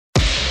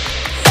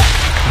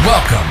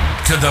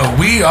Welcome to the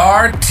We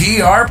Are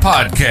TR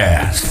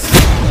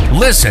podcast.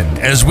 Listen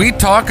as we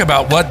talk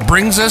about what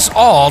brings us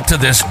all to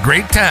this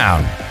great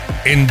town.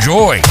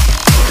 Enjoy.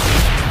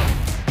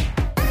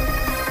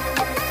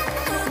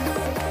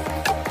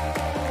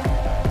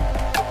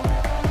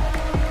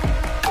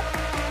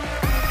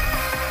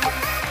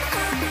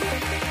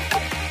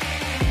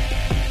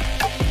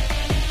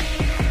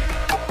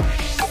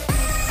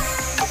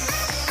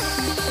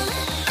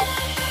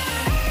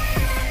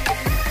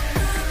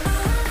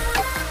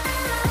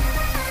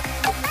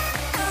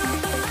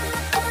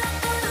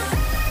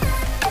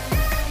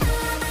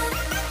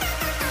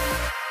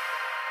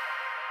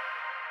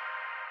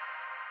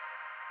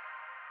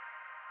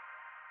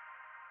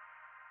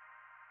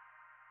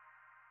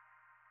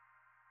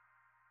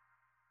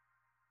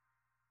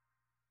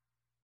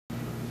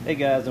 Hey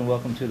guys, and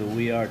welcome to the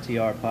We Are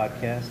TR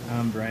podcast.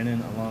 I'm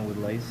Brandon along with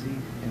Lacey.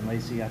 And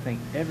Lacey, I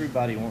think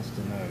everybody wants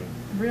to know,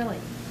 Really?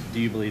 do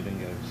you believe in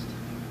ghosts?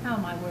 Oh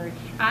my word.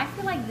 I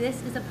feel like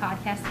this is a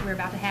podcast that we're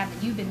about to have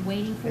that you've been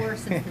waiting for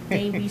since the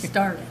day we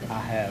started. I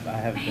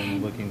have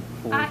been looking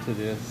forward to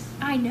this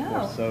I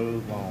know. for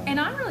so long. And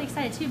I'm really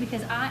excited too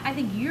because I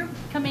think you're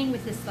coming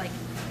with this like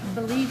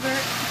believer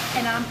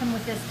and I'm coming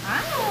with this,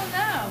 I don't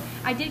know.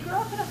 I did grow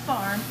up on a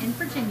farm in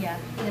Virginia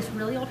in this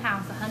really old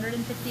house,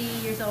 150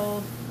 years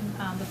old,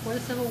 before the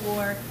Civil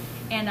War,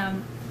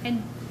 and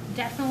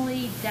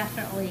definitely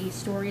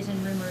stories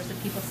and rumors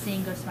of people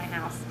seeing ghosts in my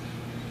house.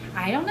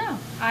 I don't know.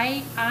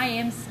 I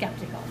am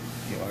skeptical.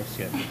 You are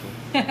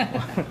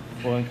skeptical.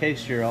 Well, in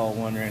case you're all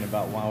wondering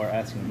about why we're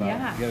asking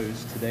about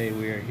ghosts, today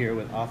we are here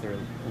with author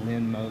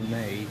Lynn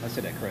Monet. I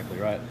said that correctly,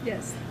 right?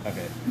 Yes.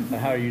 Okay.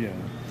 How are you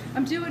doing?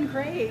 I'm doing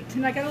great.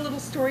 And I got a little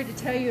story to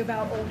tell you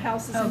about old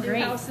houses and new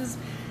houses.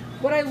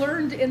 What I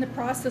learned in the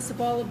process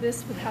of all of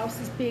this with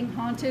houses being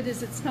haunted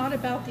is it's not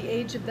about the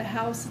age of the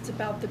house, it's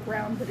about the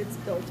ground that it's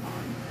built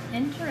on.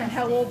 Interesting. And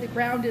how old the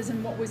ground is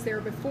and what was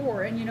there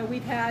before. And, you know,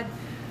 we've had,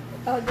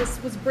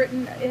 this was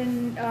written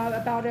in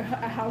about a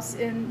house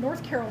in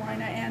North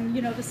Carolina, and,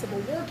 you know, the Civil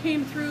War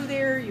came through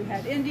there. You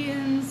had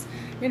Indians,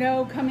 you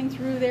know, coming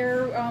through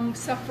there,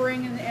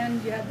 suffering,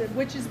 and you had the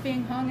witches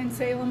being hung in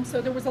Salem.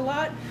 So there was a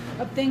lot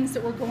of things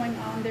that were going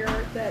on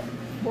there that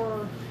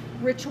were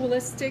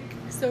ritualistic,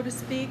 so to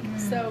speak.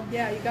 So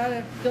yeah, you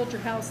gotta build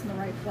your house in the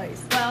right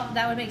place. Well,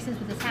 that would make sense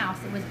with this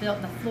house. It was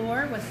built, the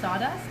floor was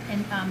sawdust,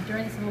 and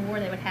during the Civil War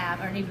they would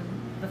have, or even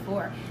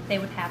before, they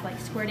would have like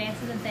square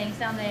dances and things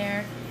down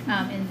there,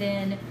 and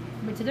then,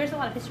 so there's a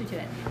lot of history to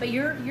it. But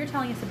you're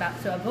telling us about,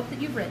 so a book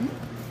that you've written.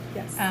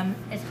 Yes.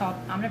 It's called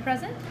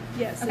Omnipresent?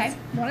 Yes. Okay. It's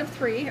one of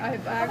three.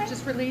 I've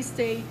just released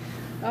a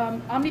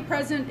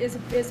Omnipresent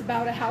is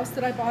about a house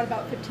that I bought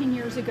about 15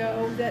 years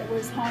ago that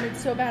was haunted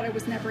so bad I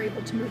was never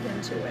able to move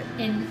into it.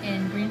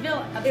 In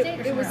Greenville,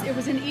 upstate, or somewhere else? It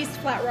was in East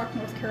Flat Rock,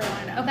 North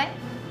Carolina. Okay.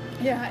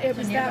 Yeah, it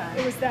was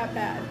nearby. that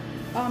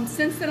bad.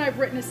 Since then, I've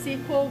written a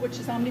sequel, which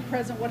is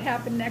Omnipresent: What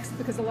Happened Next,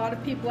 because a lot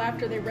of people,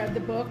 after they read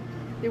the book,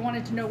 they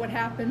wanted to know what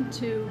happened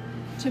to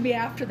me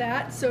after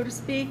that, so to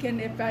speak, and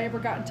if I ever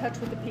got in touch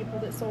with the people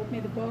that sold me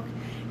the book.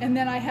 And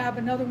then I have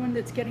another one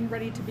that's getting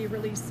ready to be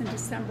released in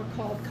December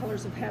called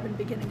Colors of Heaven,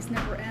 Beginnings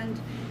Never End,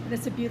 and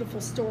it's a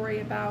beautiful story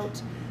about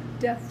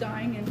death,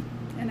 dying,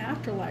 and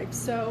afterlife.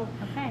 So,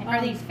 okay. Are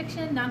these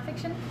fiction,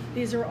 nonfiction?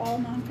 These are all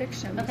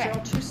nonfiction. Okay. These are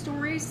all true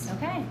stories.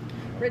 Okay.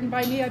 Written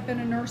by me. I've been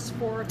a nurse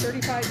for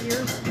 35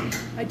 years.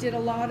 I did a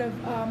lot of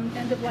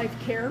end-of-life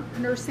care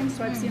nursing,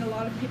 so I've seen a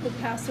lot of people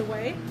pass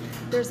away.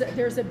 There's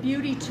a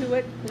beauty to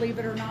it, believe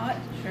it or not,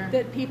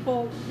 that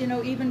people, you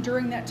know, even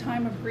during that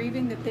time of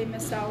grieving, that they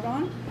miss out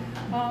on,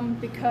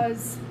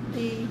 because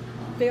the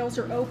veils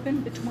are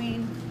open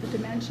between the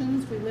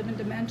dimensions. We live in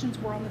dimensions.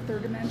 We're on the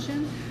third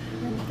dimension,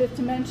 and the fifth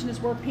dimension is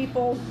where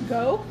people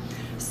go.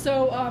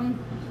 So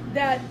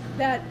that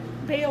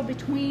veil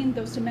between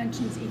those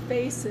dimensions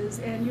effaces,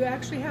 and you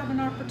actually have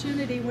an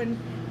opportunity when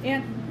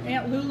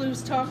Aunt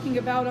Lulu's talking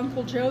about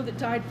Uncle Joe that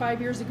died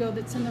 5 years ago,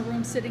 that's in the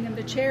room sitting in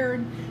the chair,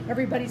 and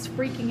everybody's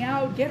freaking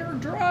out, get her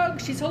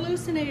drugs, she's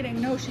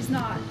hallucinating. No, she's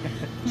not.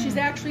 She's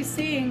actually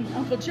seeing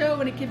Uncle Joe,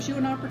 and it gives you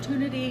an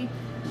opportunity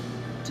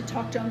to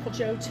talk to Uncle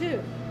Joe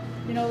too.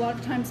 You know, a lot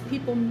of times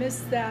people miss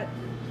that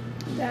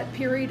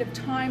period of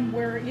time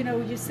where, you know,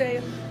 you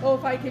say, oh,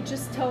 if I could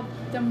just tell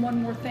them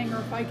one more thing, or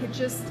if I could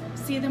just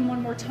see them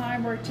one more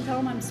time, or to tell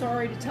them I'm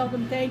sorry, to tell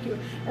them thank you,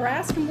 or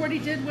ask him what he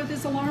did with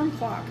his alarm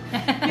clock,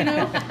 you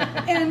know.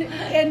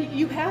 and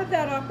you have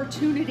that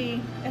opportunity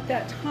at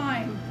that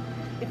time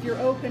if you're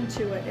open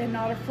to it and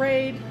not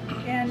afraid,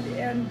 and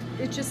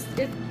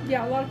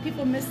a lot of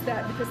people miss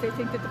that because they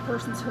think that the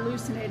person's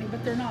hallucinating,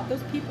 but they're not.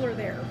 Those people are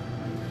there.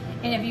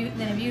 And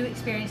have you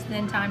experienced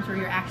then times where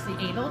you're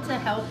actually able to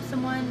help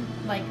someone,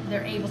 like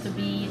they're able to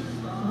be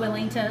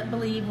willing to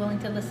believe, willing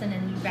to listen,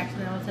 and you've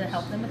actually been able to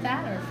help them with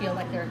that, or feel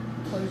like they're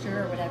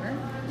closure or whatever?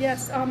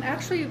 Yes,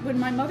 actually, when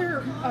my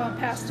mother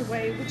passed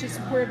away, which is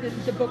where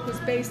the book was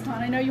based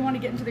on, I know you want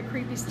to get into the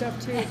creepy stuff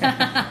too. Enjoy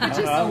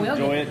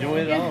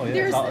it all.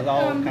 Yeah, it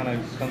all kind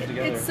of comes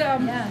together. It's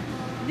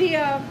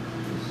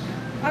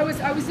I was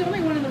the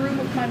only one in the room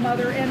with my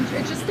mother, and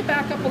just to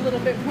back up a little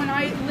bit, when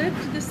I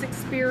lived this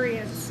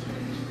experience,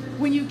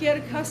 when you get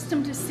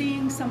accustomed to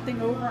seeing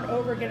something over and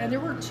over again, and there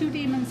were 2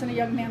 demons and a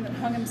young man that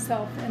hung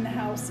himself in the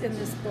house in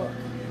this book.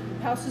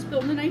 The house was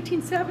built in the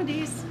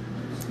 1970s.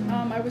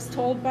 I was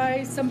told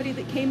by somebody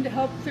that came to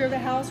help clear the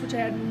house, which I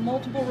had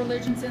multiple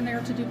religions in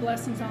there to do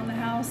blessings on the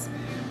house,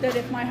 that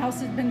if my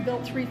house had been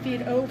built 3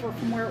 feet over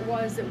from where it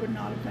was, it would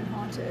not have been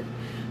haunted.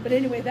 But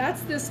anyway,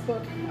 that's this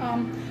book.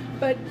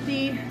 But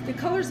the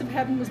Colors of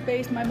Heaven was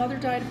based, my mother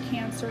died of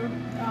cancer.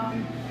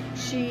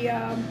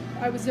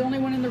 I was the only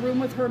one in the room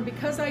with her, and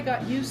because I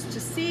got used to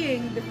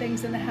seeing the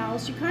things in the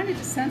house, you kind of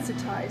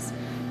desensitize.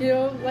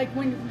 Like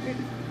when,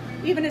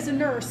 even as a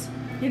nurse,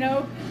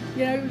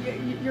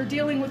 you're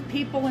dealing with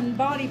people and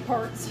body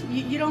parts.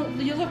 You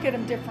look at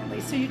them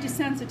differently, so you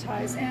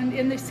desensitize. And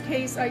in this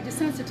case, I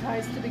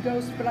desensitized to the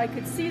ghosts, but I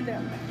could see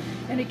them,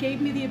 and it gave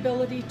me the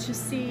ability to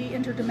see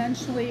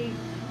interdimensionally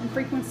and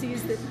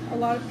frequencies that a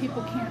lot of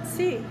people can't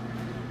see.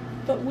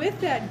 But with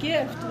that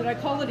gift, that I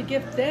call it a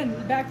gift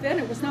then, back then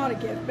it was not a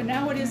gift, but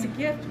now it is a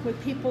gift with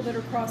people that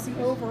are crossing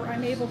over,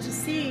 I'm able to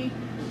see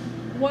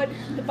what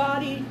the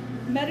body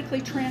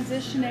medically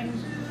transitioning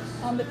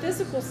on the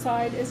physical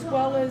side, as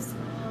well as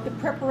the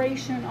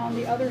preparation on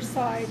the other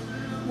side,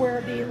 where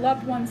the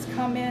loved ones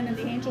come in and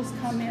the angels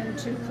come in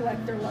to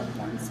collect their loved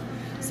ones.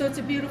 So it's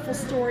a beautiful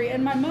story.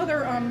 And my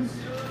mother,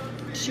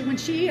 when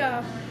she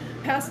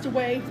passed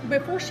away,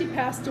 before she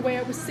passed away,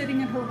 I was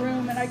sitting in her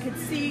room and I could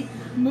see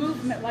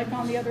movement like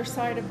on the other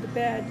side of the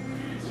bed,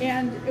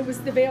 and it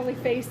was the valley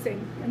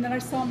facing. And then I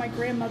saw my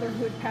grandmother,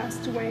 who had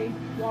passed away,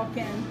 walk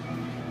in,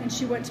 and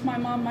she went to my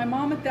mom. My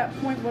mom at that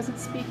point wasn't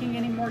speaking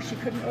anymore. She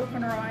couldn't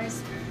open her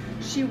eyes.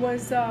 She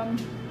was,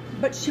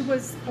 but she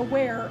was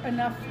aware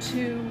enough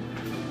to,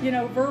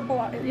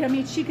 verbalize. I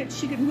mean, she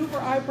could move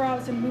her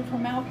eyebrows and move her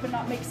mouth, but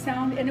not make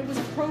sound, and it was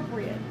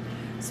appropriate.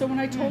 So when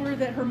I told her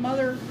that her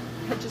mother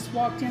had just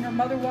walked in, her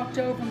mother walked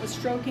over and was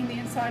stroking the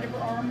inside of her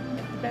arm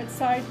at the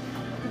bedside,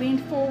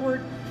 leaned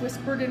forward,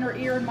 whispered in her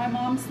ear, and my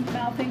mom's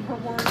mouthing her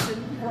words,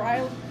 and her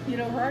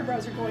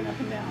eyebrows are going up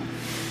and down.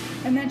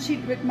 And then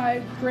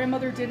my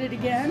grandmother did it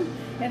again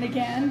and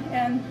again,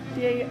 and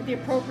the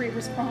appropriate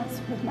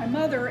response with my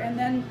mother. And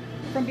then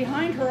from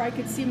behind her, I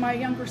could see my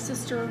younger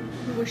sister,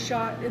 who was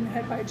shot in the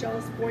head by a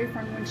jealous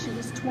boyfriend when she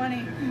was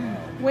 20,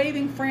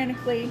 waving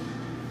frantically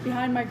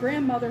behind my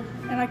grandmother,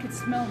 and I could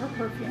smell her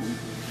perfume.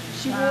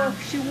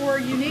 She wore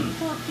a unique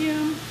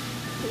perfume.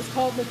 It was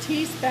called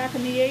Latisse back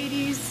in the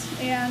 80s,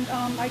 and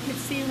I could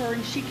see her,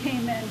 and she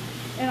came in,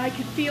 and I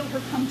could feel her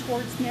come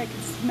towards me. I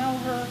could smell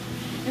her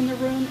in the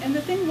room. And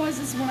the thing was,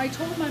 is when I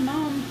told my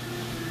mom,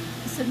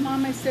 I said,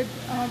 Mom,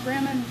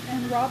 Grandma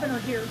and Robin are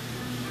here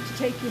to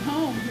take you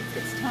home.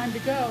 It's time to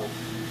go.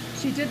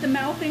 She did the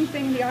mouthing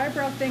thing, the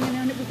eyebrow thing, and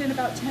then within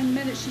about 10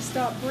 minutes, she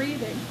stopped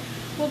breathing.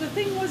 Well, the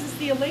thing was, is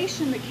the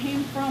elation that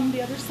came from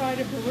the other side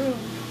of the room,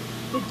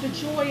 the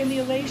joy and the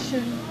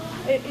elation,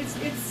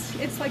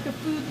 it's like a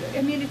food.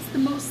 I mean, it's the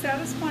most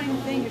satisfying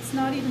thing. It's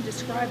not even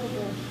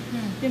describable,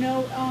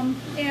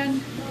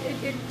 and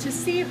to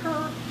see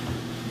her.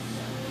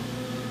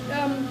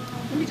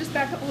 Let me just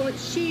back up a little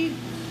bit.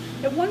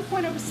 At one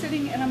point I was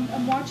sitting and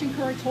I'm watching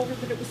her. I told her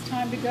that it was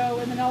time to go,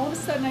 and then all of a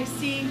sudden I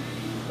see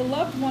the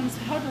loved ones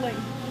huddling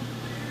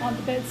on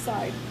the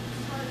bedside,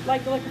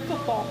 like a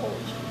football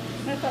hold.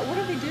 And I thought, what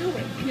are they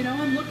doing?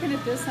 I'm looking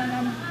at this and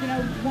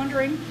I'm,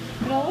 wondering.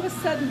 And all of a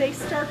sudden they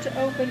start to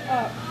open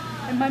up,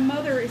 and my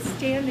mother is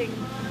standing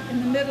in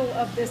the middle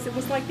of this. It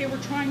was like they were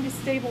trying to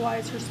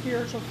stabilize her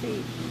spiritual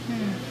feet.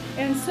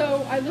 And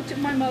so I looked at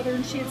my mother,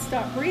 and she had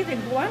stopped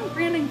breathing. Well, I'm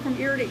grinning from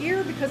ear to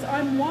ear because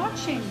I'm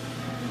watching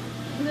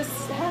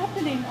this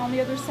happening on the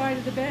other side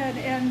of the bed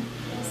and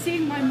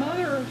seeing my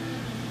mother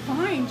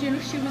fine.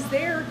 She was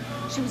there.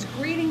 She was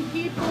greeting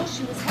people.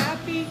 She was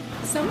happy.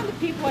 Some of the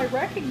people I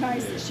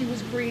recognized that she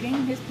was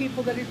greeting, his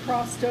people that had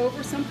crossed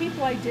over. Some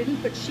people I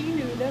didn't, but she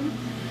knew them.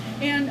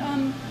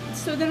 And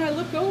so then I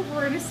look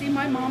over and I see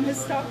my mom has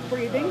stopped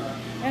breathing.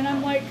 And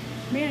I'm like,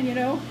 man,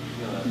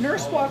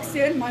 nurse walks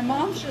in, my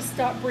mom's just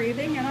stopped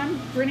breathing, and I'm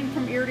grinning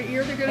from ear to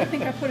ear. They're going to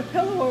think I put a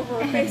pillow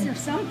over her face or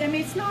something. I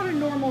mean, it's not a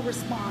normal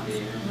response.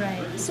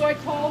 Right. So I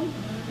called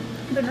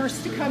the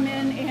nurse to come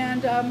in,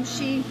 and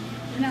she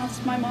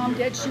announced my mom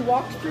dead. She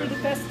walked through the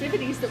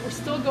festivities that were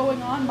still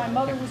going on. My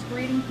mother was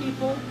greeting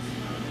people,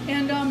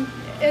 and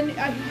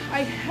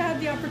I had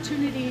the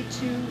opportunity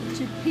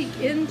to peek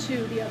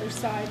into the other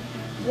side,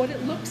 what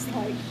it looks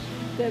like,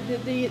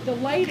 the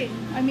lighting.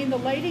 I mean, the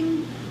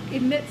lighting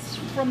emits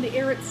from the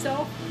air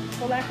itself,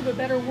 for lack of a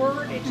better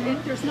word.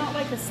 There's not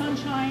like a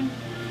sunshine,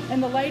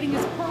 and the lighting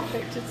is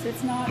perfect.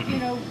 It's not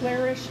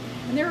glarish,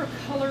 and there are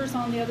colors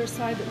on the other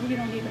side that we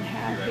don't even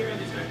have here.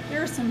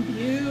 There are some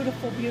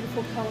beautiful,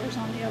 beautiful colors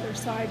on the other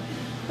side,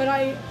 but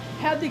I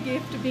had the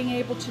gift of being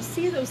able to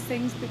see those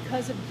things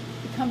because of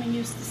becoming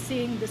used to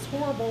seeing this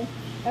horrible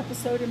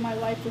episode in my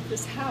life with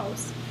this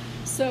house.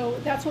 So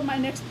that's what my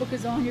next book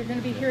is on. You're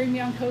going to be hearing me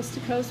on Coast to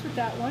Coast with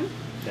that one.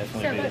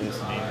 Definitely So, be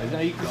listening. Now,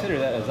 you consider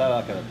that, is that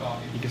like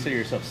you consider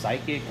yourself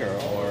psychic or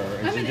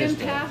is I'm it an just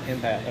empath.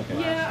 Empath? Okay.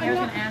 Yeah, I was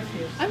going to ask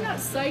you. I'm not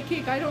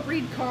psychic. I don't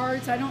read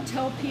cards. I don't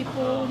tell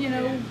people,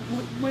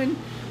 when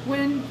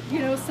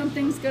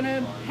something's going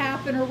to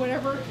happen or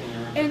whatever.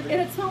 And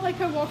it's not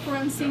like I walk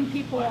around seeing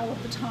people all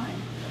of the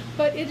time.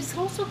 But it has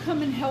also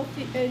come in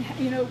handy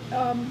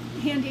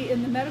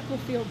in the medical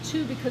field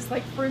too, because,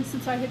 like, for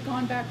instance, I had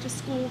gone back to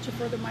school to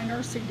further my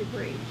nursing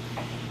degree,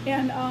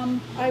 and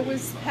I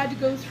had to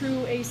go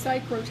through a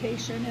psych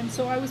rotation, and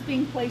so I was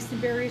being placed in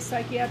various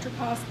psychiatric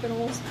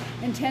hospitals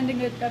and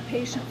tending a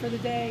patient for the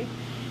day,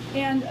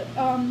 and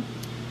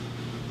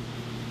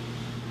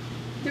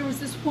there was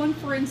this one,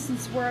 for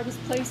instance, where I was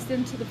placed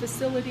into the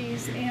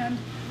facilities, and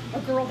a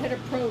girl had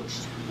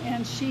approached,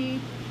 and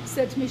she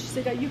said to me, she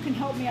said, "You can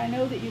help me, I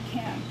know that you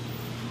can."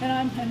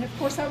 And of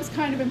course I was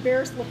kind of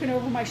embarrassed, looking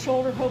over my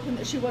shoulder, hoping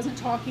that she wasn't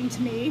talking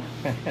to me,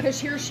 because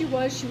here she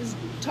was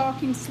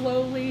talking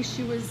slowly.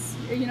 She was,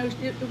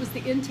 it was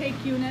the intake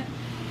unit.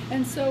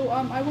 And so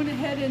I went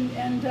ahead and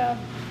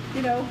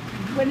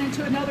went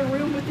into another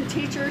room with the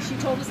teacher. She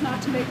told us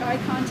not to make eye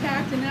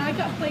contact, and then I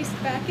got placed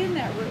back in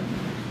that room.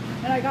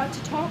 And I got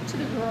to talk to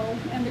the girl,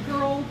 and the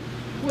girl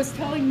was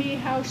telling me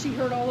how she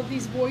heard all of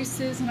these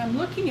voices, and I'm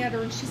looking at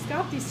her, and she's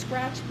got these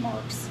scratch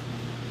marks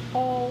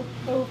all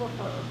over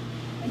her,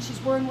 and she's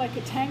wearing like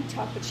a tank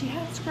top, but she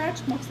had scratch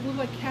marks that looked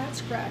like cat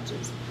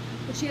scratches,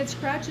 but she had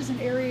scratches in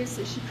areas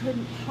that she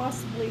couldn't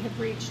possibly have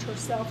reached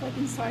herself, like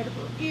inside of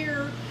her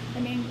ear,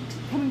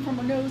 coming from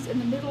her nose, in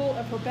the middle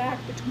of her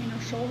back, between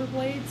her shoulder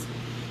blades.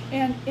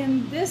 And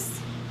in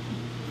this,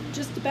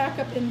 just to back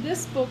up, in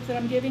this book that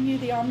I'm giving you,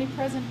 the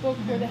Omnipresent book,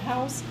 or the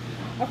house,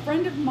 a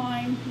friend of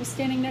mine was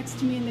standing next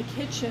to me in the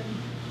kitchen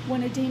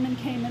when a demon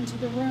came into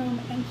the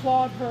room and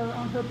clawed her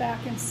on her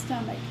back and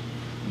stomach.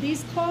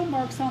 These claw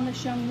marks on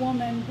this young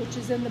woman, which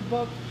is in the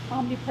book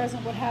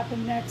Omnipresent, What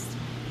Happened Next,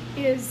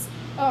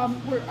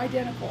 were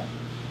identical.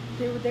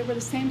 They were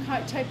the same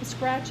type of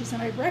scratches,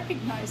 and I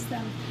recognized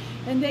them.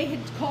 And they had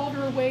called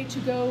her away to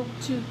go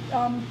to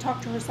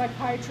talk to her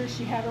psychiatrist.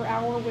 She had her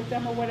hour with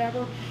them or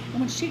whatever. And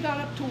when she got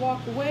up to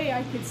walk away,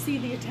 I could see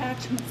the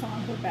attachments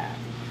on her back.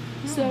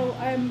 So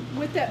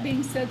with that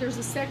being said, there's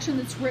a section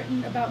that's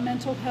written about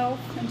mental health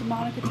and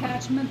demonic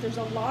attachment. There's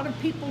a lot of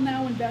people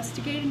now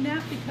investigating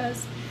that,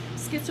 because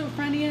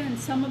schizophrenia and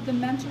some of the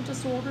mental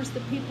disorders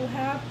that people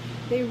have,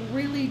 they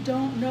really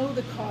don't know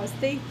the cause.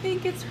 They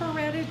think it's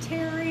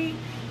hereditary,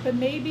 but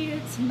maybe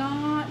it's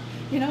not.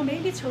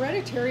 Maybe it's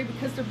hereditary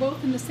because they're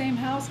both in the same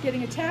house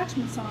getting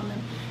attachments on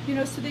them.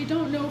 So they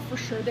don't know for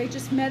sure. They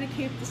just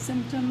medicate the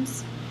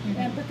symptoms,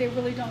 but they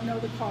really don't know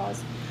the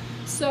cause.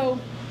 So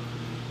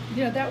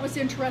that was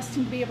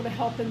interesting to be able to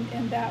help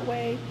in that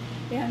way,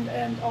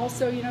 and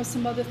also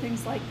some other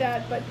things like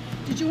that. But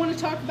did you want to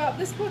talk about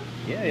this book?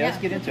 Yeah, let's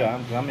get into it.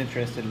 I'm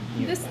interested in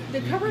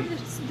the cover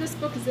of this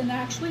book is an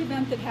actual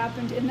event that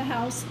happened in the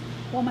house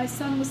while my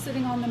son was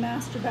sitting on the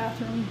master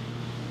bathroom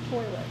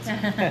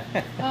toilet.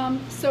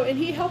 And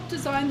he helped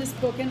design this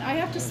book, and I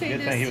have to say,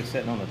 good thing he was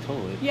sitting on the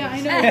toilet. Yeah, I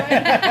know,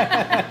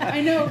 right?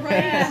 I know,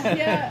 right?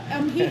 Yeah.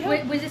 He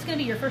helped. Was this going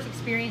to be your first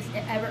experience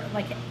ever,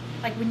 like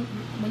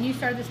when you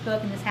started this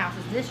book in this house?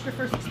 Is this your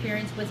first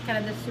experience with kind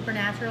of this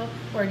supernatural,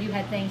 or have you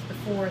had things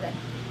before that?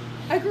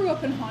 I grew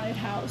up in a haunted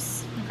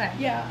house. Okay.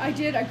 Yeah, I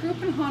did. I grew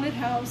up in a haunted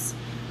house.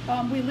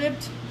 We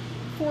lived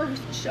 4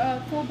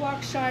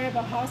 blocks shy of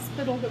a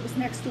hospital that was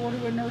next door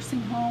to a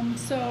nursing home.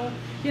 So,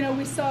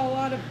 we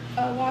saw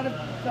a lot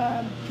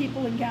of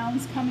people in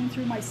gowns coming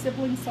through. My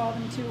siblings saw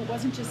them too. It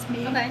wasn't just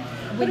me. Okay.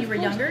 When you were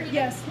younger?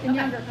 Yes,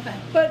 younger. Okay.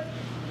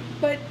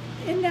 But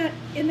in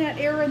that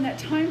era, in that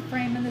time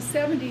frame, in the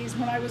 70s,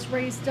 when I was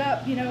raised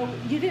up, you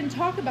didn't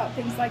talk about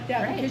things like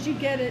that, right? Because you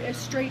get a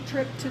straight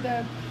trip to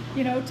the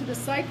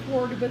psych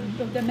ward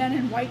with the men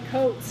in white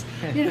coats,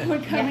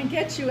 would come and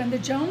get you, and the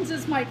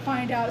Joneses might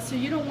find out, so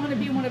you don't want to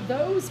be one of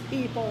those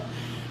people.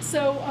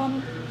 So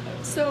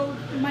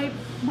my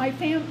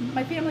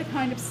family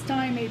kind of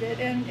stymied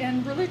it,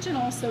 and religion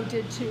also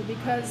did too,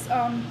 because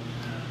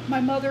my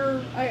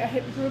mother,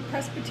 I grew up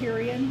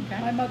Presbyterian.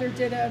 Okay. My mother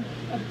did a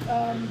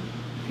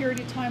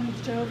period of time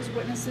with Jehovah's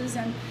Witnesses,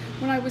 and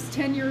when I was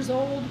 10 years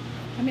old,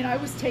 I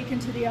was taken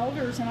to the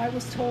elders, and I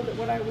was told that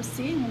what I was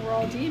seeing were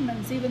all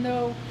demons, even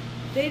though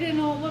they didn't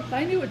all look.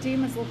 I knew what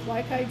demons looked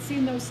like. I'd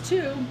seen those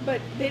too,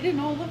 but they didn't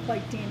all look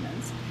like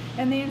demons,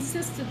 and they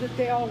insisted that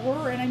they all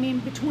were.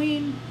 And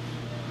between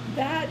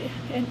that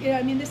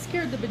and this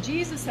scared the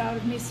bejesus out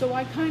of me, so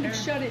I kind of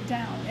shut it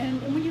down.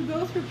 And when you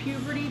go through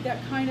puberty, that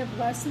kind of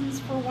lessens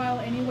for a while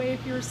anyway,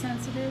 if you're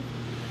sensitive.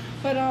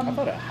 But I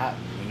thought it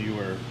happened when you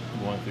were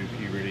going through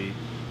puberty,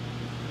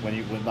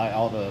 when like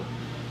all the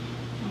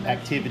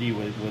activity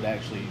would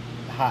actually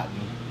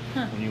heighten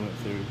when you went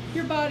through.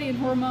 Your body and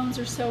hormones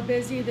are so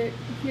busy that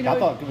I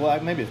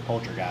thought, maybe it's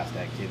poltergeist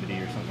activity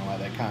or something like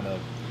that kind of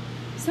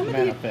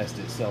manifest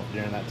itself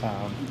during that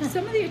time.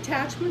 Some of the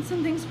attachments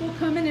and things will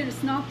come in, and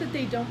it's not that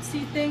they don't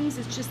see things,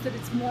 it's just that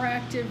it's more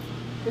active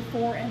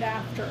before and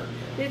after.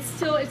 It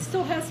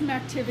still has some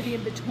activity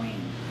in between.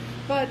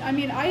 But I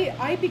mean,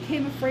 I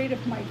became afraid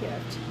of my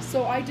gift,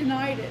 so I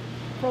denied it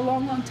for a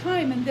long, long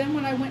time. And then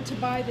when I went to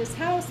buy this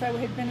house, I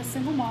had been a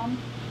single mom,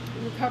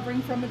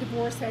 recovering from a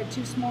divorce. I had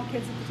 2 small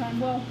kids at the time,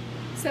 well,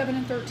 7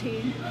 and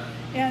 13.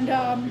 And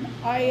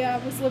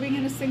I was living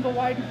in a single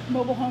wide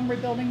mobile home,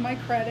 rebuilding my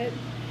credit.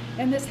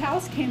 And this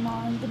house came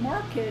on the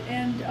market,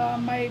 and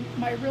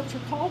my realtor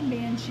called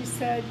me, and she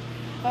said,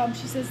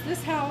 she says,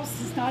 this house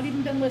has not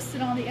even been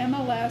listed on the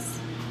MLS.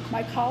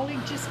 My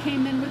colleague just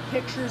came in with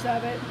pictures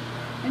of it,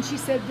 and she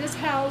said, this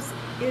house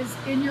is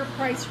in your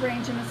price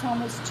range, and it's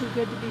almost too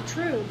good to be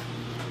true.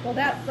 Well,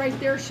 that right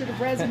there should have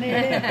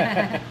resonated.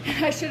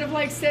 I should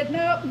have said,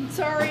 no, I'm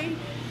sorry.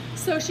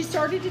 So she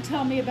started to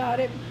tell me about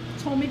it,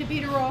 told me to be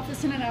at her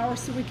office in an hour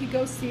so we could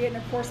go see it, and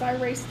of course I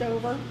raced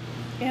over.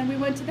 And we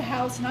went to the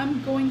house, and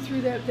I'm going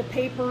through the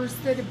papers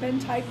that have been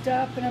typed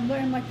up, and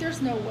I'm like,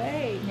 there's no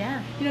way.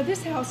 Yeah.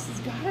 This house has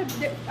got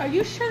to, are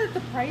you sure that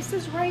the price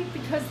is right?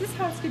 Because this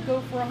house could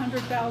go for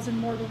 $100,000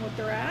 more than what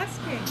they're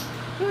asking.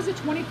 It was a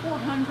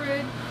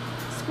 2,400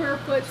 square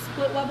foot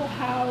split level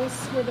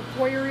house where the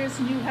foyer is,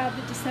 and you have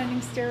the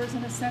descending stairs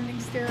and ascending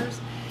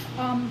stairs.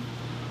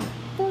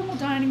 Formal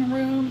dining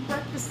room,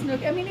 breakfast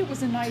nook. I mean, it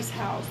was a nice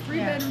house. 3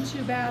 bedroom,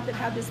 2 bath. It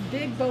had this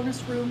big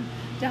bonus room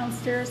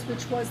downstairs,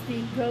 which was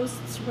the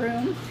ghost's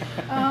room,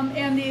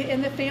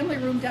 and the family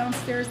room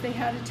downstairs. They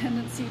had a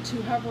tendency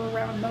to hover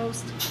around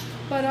most,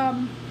 but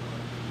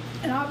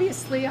and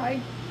obviously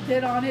I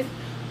bid on it.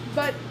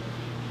 But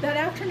that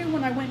afternoon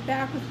when I went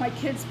back with my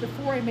kids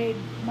before I made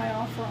my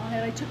offer on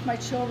it, I took my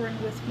children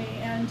with me,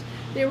 and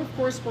they of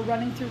course were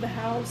running through the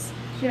house,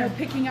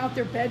 picking out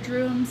their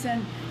bedrooms,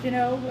 and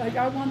like,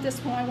 I want this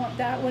one, I want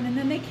that one. And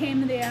then they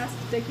came and they asked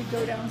if they could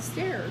go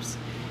downstairs,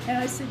 and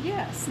I said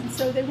yes. And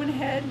so they went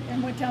ahead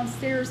and went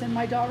downstairs, and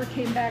my daughter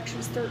came back. She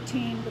was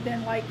 13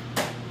 within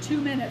 2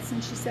 minutes,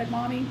 and she said,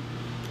 Mommy,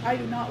 I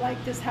do not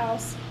like this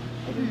house.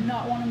 I do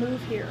not want to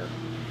move here.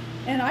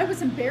 And I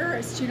was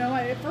embarrassed,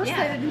 at first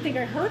I didn't think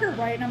I heard her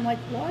right, and I'm like,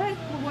 what?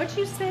 Well, what'd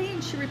you say?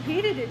 And she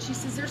repeated it. She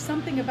says, there's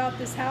something about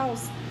this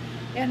house,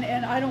 and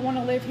I don't want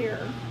to live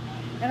here.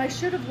 And I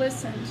should have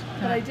listened,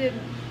 but I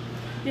didn't.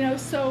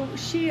 So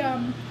she,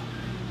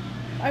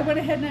 I went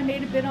ahead and I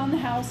made a bid on the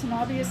house, and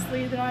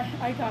obviously that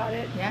I got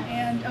it. Yeah.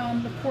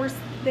 And of course,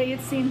 they had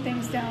seen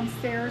things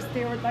downstairs.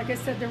 They were, like I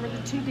said, there were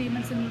the 2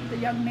 demons and the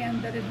young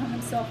man that had hung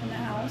himself in the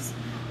house,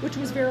 which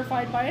was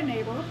verified by a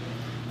neighbor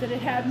that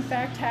it had in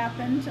fact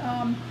happened.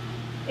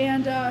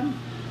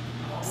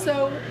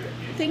 So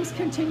things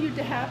continued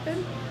to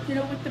happen.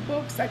 With the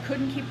books, I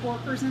couldn't keep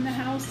workers in the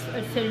house.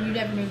 So you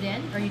never moved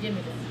in, or you did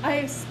move in?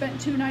 I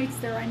spent 2 nights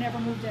there. I never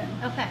moved in.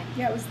 Okay.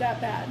 Yeah, it was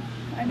that bad.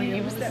 Were you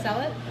able to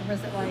sell it, or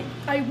was it like?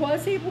 I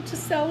was able to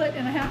sell it,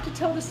 and I have to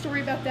tell the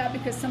story about that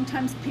because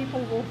sometimes people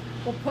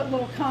will put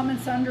little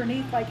comments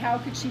underneath, like, how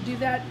could she do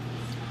that?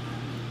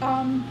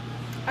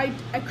 I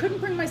couldn't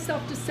bring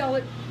myself to sell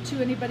it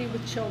to anybody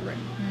with children.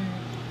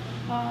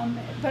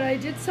 But I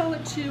did sell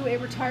it to a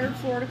retired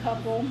Florida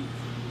couple,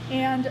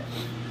 and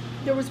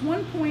there was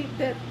one point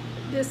that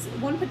this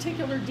one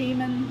particular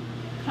demon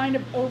kind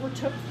of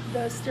overtook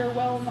the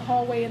stairwell and the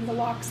hallway and the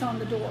locks on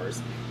the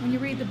doors. When you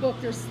read the book,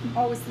 there's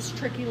always this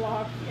tricky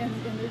lock in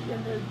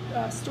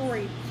the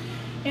story.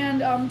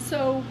 And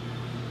so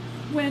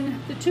when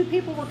the 2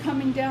 people were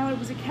coming down, it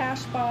was a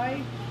cash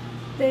buy.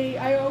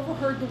 I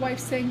overheard the wife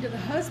saying to the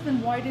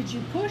husband, why did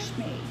you push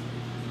me?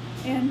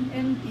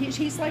 And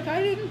he's like,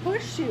 I didn't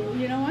push you.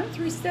 I'm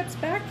 3 steps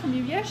back from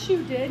you. Yes,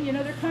 you did.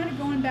 They're kind of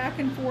going back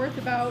and forth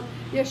about,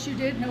 yes, you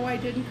did, no, I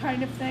didn't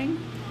kind of thing.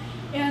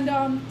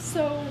 And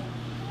so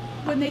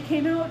when they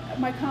came out,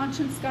 my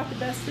conscience got the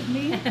best of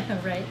me.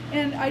 Right.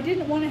 And I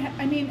didn't want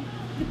to,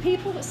 the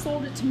people that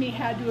sold it to me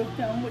had to have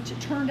known, which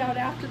it turned out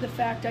after the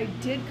fact. I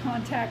did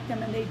contact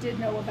them, and they did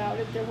know about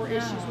it. There were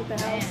issues with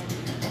the house.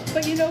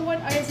 But you know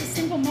what? As a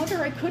single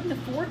mother, I couldn't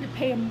afford to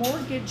pay a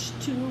mortgage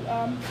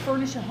to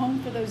furnish a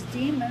home for those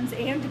demons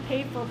and to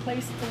pay for a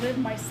place to live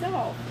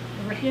myself.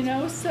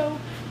 Right. So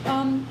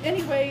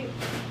anyway,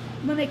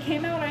 when they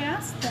came out, I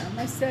asked them,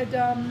 I said,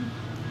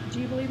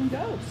 do you believe in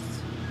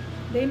ghosts?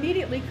 They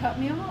immediately cut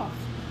me off.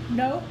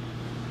 Nope.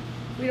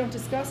 We don't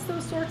discuss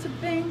those sorts of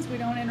things. We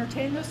don't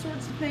entertain those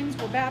sorts of things.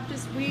 We're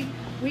Baptists. We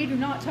do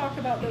not talk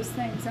about those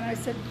things. And I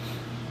said,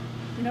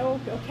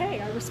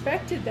 okay, I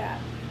respected that.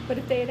 But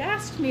if they had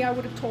asked me, I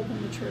would have told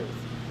them the truth.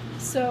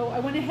 So I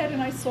went ahead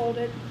and I sold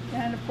it.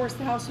 And of course,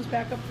 the house was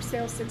back up for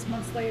sale 6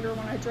 months later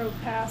when I drove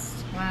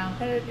past. Wow.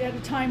 At a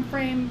time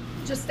frame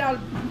just out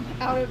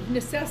of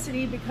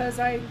necessity, because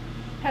I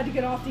had to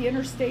get off the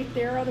interstate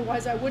there.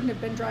 Otherwise, I wouldn't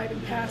have been driving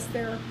past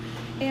there.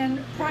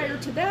 And prior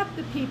to that,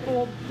 the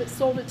people that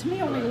sold it to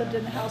me only lived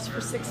in the house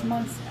for 6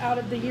 months out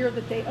of the year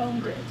that they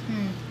owned it.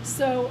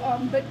 So,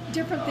 but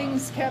different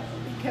things kept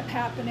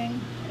happening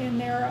in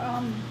there.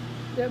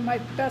 My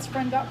best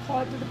friend got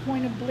caught to the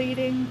point of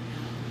bleeding.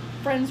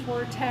 Friends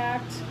were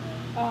attacked.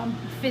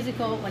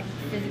 Physically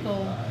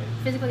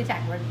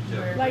attacked.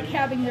 Like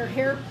having their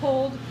hair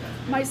pulled.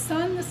 My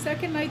son, the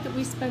second night that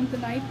we spent the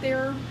night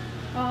there,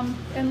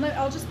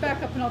 I'll just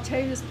back up and I'll tell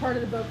you this part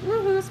of the book.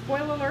 Woohoo!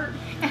 Spoiler alert.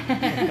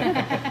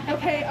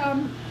 Okay.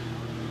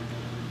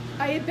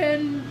 I had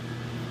been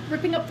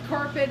ripping up the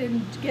carpet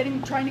and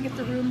trying to get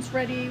the rooms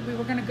ready. We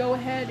were going to go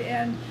ahead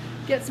and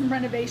get some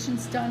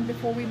renovations done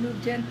before we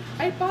moved in.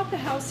 I bought the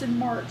house in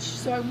March,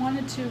 so I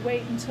wanted to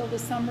wait until the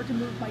summer to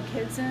move my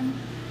kids in.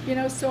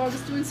 So I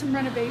was doing some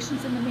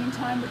renovations in the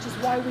meantime, which is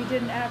why we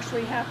didn't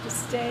actually have to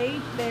stay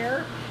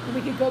there. And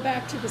we could go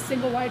back to the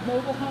single-wide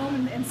mobile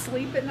home and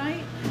sleep at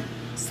night.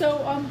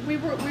 So we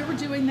were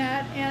doing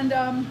that, and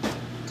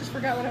just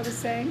forgot what I was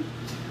saying.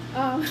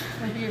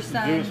 With your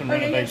son. Doing some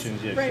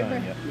renovations, yes.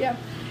 Right. Yeah.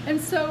 And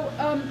so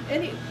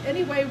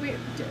anyway,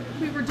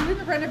 we were doing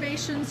the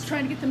renovations,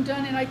 trying to get them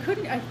done,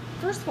 and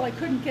first of all, I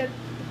couldn't get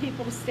the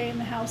people to stay in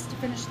the house to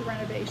finish the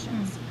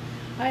renovations.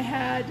 I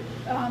had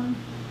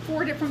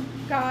 4 different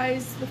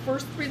guys. The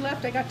first 3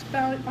 left. I got to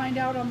find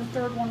out on the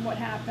 3rd one what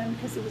happened,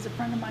 because it was a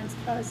friend of mine's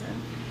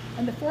cousin.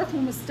 And the 4th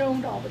one was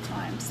stoned all the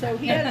time. So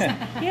he had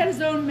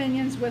his own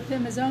minions with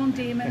him, his own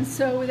demons,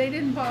 so they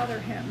didn't bother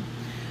him.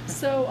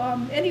 So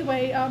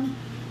anyway,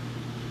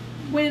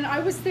 when I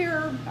was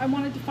there, I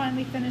wanted to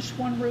finally finish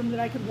one room that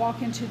I could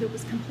walk into that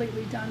was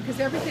completely done, because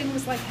everything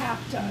was like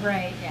half done.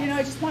 Right, yes.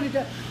 I just wanted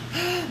to,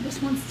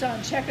 this one's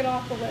done, check it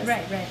off the list.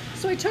 Right.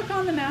 So I took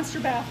on the master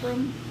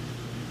bathroom,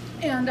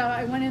 and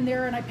I went in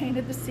there and I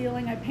painted the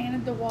ceiling, I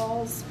painted the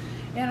walls,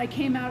 and I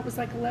came out, it was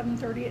like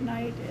 11:30 at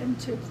night, and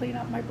to clean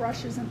up my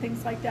brushes and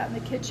things like that in the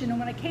kitchen. And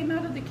when I came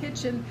out of the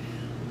kitchen,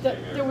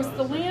 there was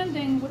the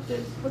landing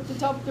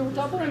there were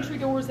double entry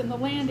doors in the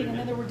landing, and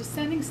then there were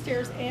descending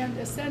stairs and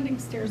ascending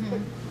stairs.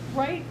 But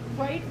right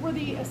where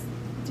the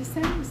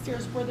descending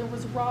stairs, where there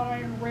was a wrought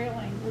iron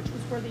railing, which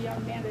was where the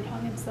young man had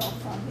hung himself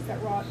from, was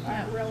that wrought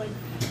iron railing.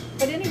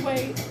 But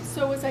anyway,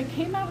 so as I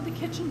came out of the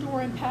kitchen door,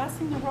 I'm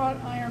passing the wrought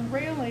iron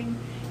railing,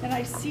 and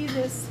I see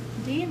this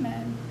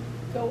demon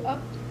go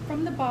up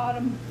from the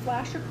bottom,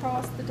 flash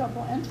across the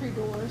double entry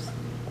doors,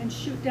 and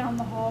shoot down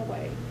the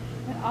hallway.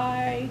 And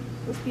I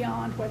was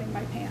beyond wetting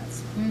my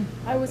pants.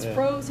 I was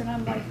frozen.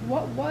 I'm like,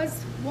 what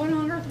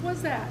on earth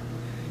was that?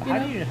 How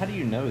do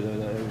you know though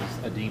that it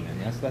was a demon?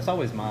 That's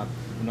always my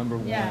number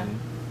one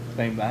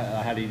thing.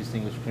 How do you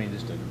distinguish between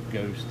just a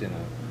ghost and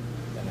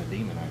a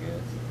demon, I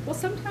guess? Well,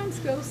 sometimes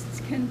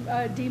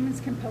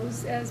demons can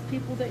pose as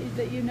people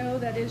that you know.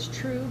 That is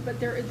true, but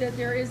there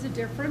is a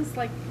difference.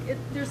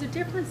 There's a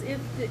difference if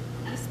the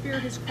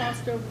spirit has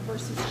crossed over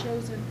versus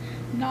chosen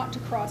not to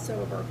cross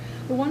over.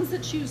 The ones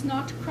that choose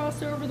not to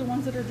cross over, the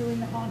ones that are doing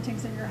the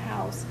hauntings in your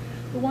house,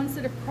 the ones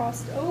that have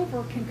crossed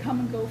over can come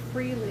and go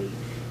freely,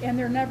 and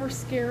they're never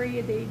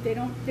scary. They're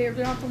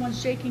not the ones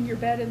shaking your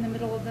bed in the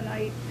middle of the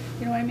night.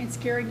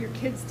 Scaring your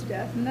kids to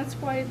death. And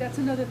that's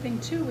another thing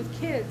too with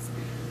kids.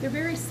 They're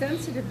very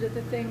sensitive to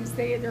the things.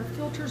 Their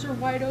filters are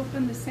wide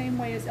open the same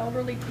way as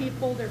elderly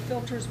people. Their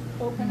filters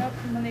open up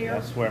when they are.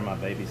 I swear my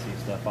baby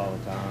sees stuff all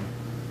the time.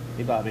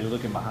 He might be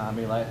looking behind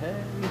me like, hey.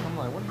 I'm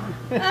like,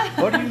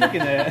 what are you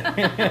looking at?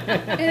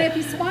 And if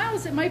he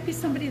smiles, it might be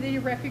somebody that he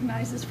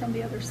recognizes from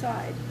the other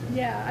side.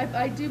 Yeah,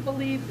 I do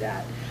believe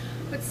that.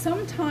 But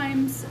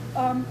sometimes,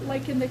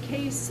 like in the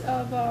case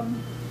of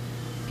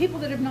people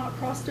that have not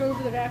crossed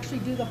over, that actually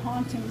do the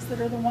hauntings,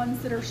 that are the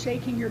ones that are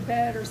shaking your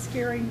bed or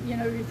scaring,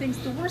 your things.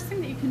 The worst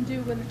thing that you can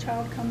do when a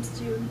child comes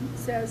to you and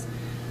says,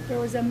 there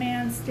was a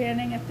man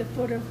standing at the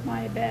foot of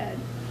my bed.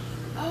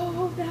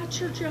 Oh, that's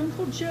your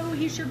Uncle Joe.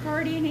 He's your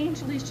guardian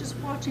angel. He's just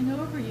watching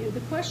over you. The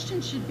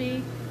question should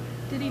be,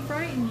 did he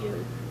frighten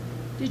you?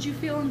 Did you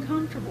feel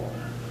uncomfortable?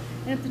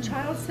 And if the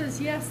child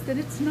says yes, then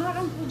it's not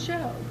Uncle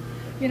Joe.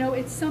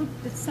 It's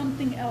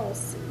something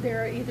else.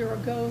 They're either a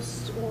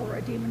ghost or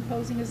a demon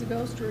posing as a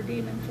ghost, or a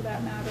demon for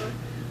that matter.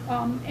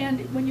 And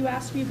when you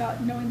asked me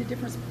about knowing the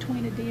difference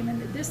between a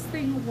demon, this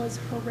thing was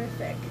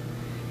horrific.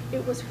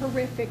 It was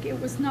horrific. It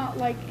was not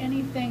like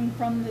anything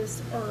from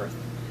this earth.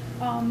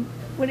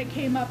 When it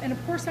came up, and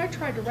of course I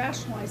tried to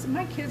rationalize it.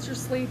 My kids are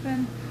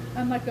sleeping.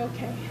 I'm like,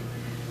 okay,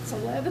 it's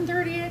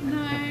 11:30 at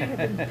night. I've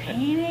been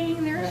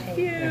painting. There's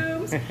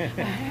fumes. I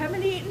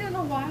haven't eaten in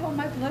a while.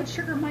 My blood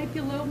sugar might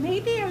be low.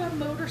 Maybe a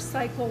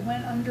motorcycle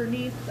went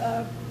underneath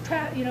a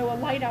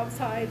light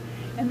outside,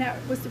 and that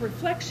was the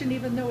reflection,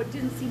 even though it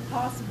didn't seem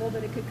possible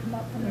that it could come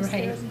up from the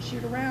stairs and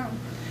shoot around.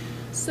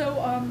 So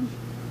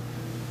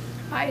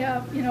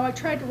I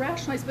tried to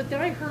rationalize, but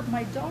then I heard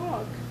my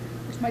dog.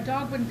 My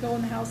dog wouldn't go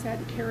in the house. I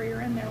had to carry her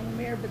in there when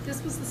we were. But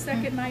this was the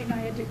second night, and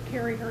I had to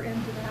carry her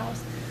into the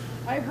house.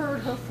 I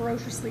heard her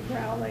ferociously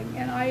growling,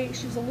 and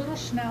she was a little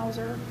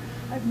schnauzer.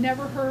 I've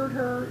never heard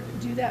her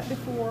do that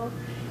before.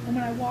 And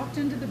when I walked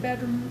into the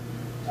bedroom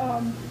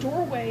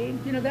doorway,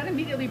 that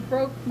immediately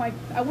broke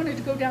I wanted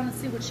to go down and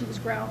see what she was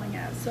growling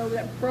at. So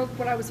that broke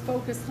what I was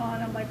focused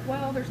on. I'm like,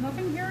 well, there's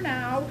nothing here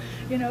now,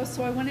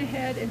 So I went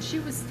ahead, and she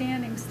was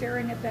standing,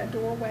 staring at that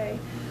doorway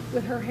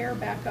with her hair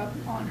back up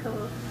on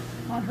her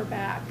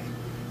back,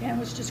 and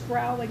was just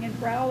growling.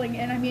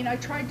 And I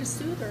tried to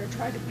soothe her. I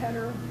tried to pet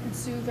her and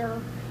soothe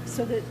her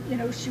so that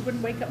she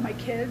wouldn't wake up my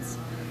kids,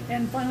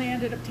 and finally I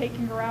ended up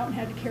taking her out and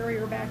had to carry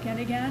her back in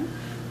again.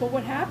 But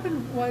what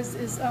happened was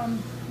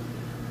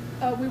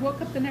we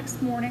woke up the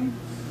next morning.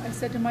 I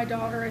said to my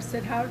daughter, I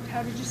said, how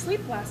did you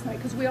sleep last night?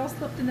 Because we all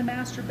slept in the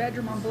master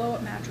bedroom on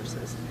blow-up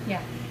mattresses.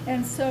 Yeah.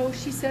 And so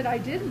she said, I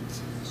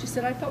didn't. She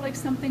said, I felt like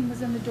something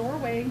was in the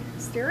doorway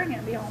staring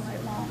at me all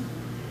night long.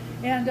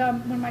 And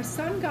when my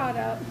son got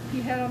up,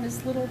 he had on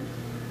his little,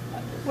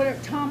 whatever,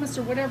 Thomas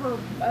or whatever,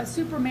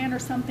 Superman or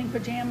something,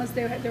 pajamas.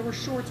 There were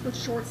shorts with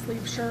short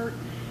sleeve shirt.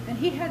 And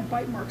he had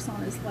bite marks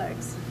on his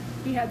legs.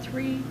 He had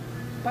 3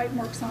 bite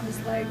marks on his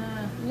leg.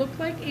 Looked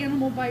like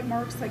animal bite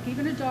marks, like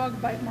even a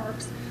dog bite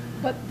marks.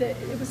 But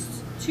it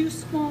was too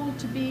small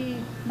to be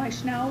my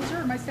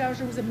Schnauzer. My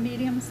Schnauzer was a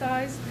medium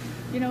size,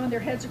 you know, and their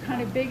heads are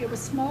kind of big. It was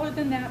smaller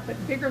than that, but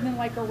bigger than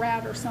like a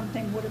rat or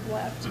something would have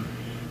left.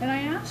 And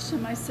I asked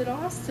him, I said,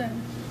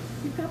 Austin,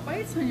 you've got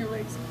bites on your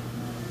legs.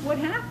 What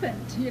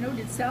happened? You know,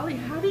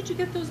 how did you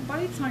get those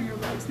bites on your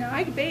legs? Now,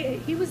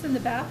 he was in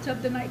the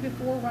bathtub the night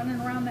before running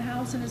around the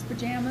house in his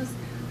pajamas.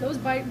 Those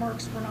bite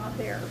marks were not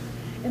there,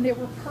 and they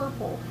were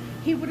purple.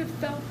 He would have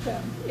felt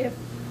them if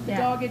the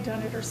dog had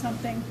done it or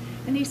something.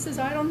 And he says,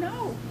 I don't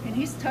know. And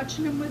he's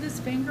touching him with his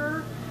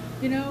finger,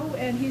 you know,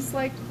 and he's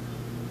like,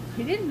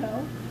 he didn't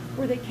know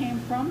where they came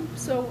from.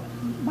 So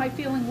my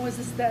feeling was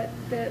that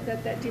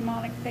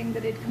demonic thing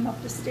that had come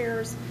up the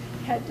stairs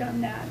had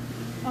done that.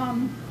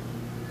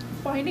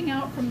 Finding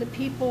out from the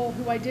people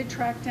who I did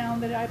track down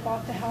that I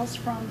bought the house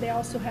from, they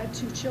also had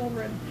 2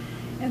 children.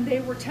 And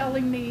they were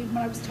telling me, when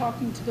I was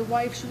talking to the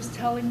wife, she was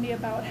telling me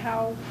about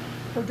how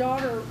her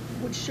daughter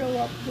would show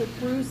up with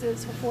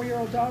bruises. Her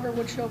 4-year-old daughter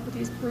would show up with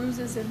these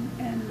bruises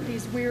and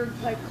these weird,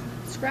 like,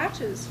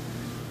 scratches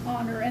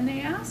on her. And they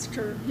asked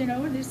her, you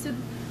know, and they said,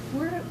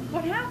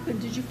 what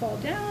happened? Did you fall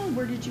down?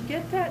 Where did you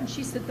get that? And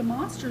she said, the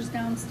monsters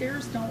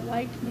downstairs don't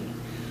like me.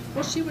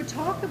 Well, she would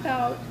talk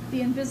about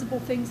the invisible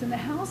things in the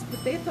house,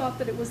 but they thought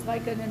that it was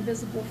like an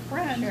invisible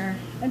friend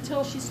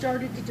until she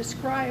started to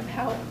describe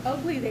how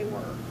ugly they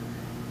were.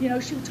 You know,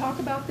 she would talk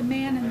about the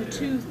man and the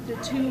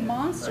two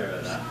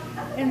monsters.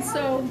 And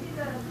so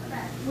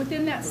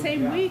within that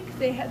same week,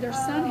 their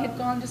son had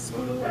gone to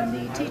school, and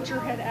the teacher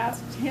had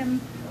asked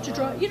him to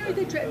draw, you know,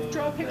 they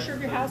draw a picture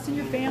of your house and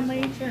your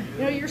family.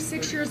 You know, you're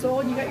 6 years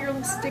old, and you got your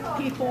little stick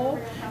people,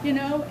 you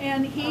know,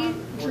 and he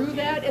drew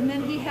that, and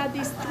then he had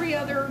these 3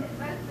 other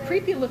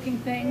creepy looking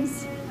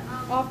things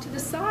off to the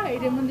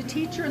side. And when the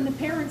teacher and the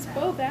parents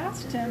both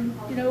asked him,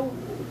 you know,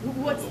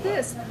 what's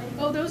this?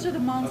 Oh, those are the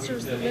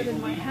monsters that live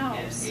in my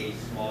house.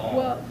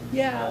 Well,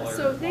 yeah,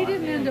 so they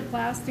didn't end up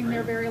lasting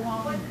there very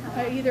long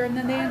either, and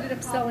then they ended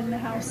up selling the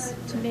house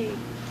to me.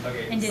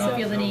 And didn't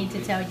feel the need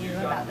to tell you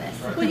about this.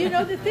 Well, you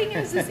know, the thing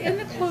is in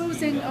the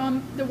closing,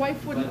 the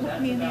wife wouldn't look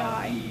me in the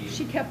eye.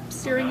 She kept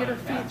staring at her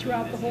feet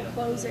throughout the whole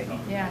closing.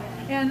 Yeah.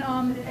 And,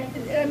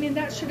 I mean,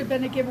 that should have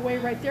been a giveaway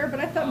right there,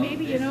 but I thought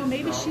maybe, you know,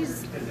 maybe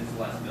she's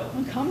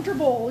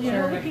uncomfortable, you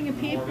know, looking at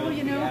people,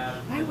 you know.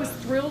 I was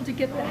thrilled to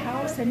get the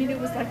house. I mean, it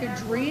was like a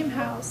dream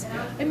house.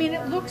 I mean,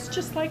 it looks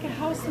just like a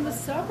house in the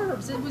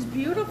suburbs. It was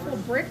beautiful,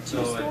 brick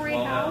 2-story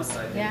house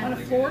on a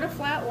Florida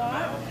flat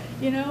lot.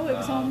 You know,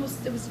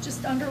 it was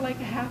just under like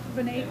a half of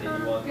an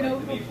acre, you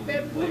know,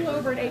 a little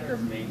over an acre,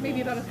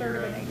 maybe about a third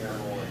of an acre.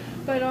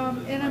 But,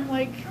 and I'm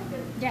like,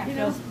 you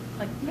know,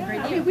 like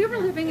I mean, we were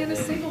living in a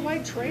single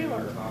wide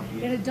trailer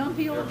in a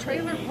dumpy old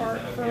trailer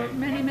park for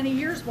many, many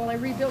years while I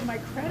rebuilt my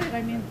credit.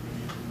 I mean,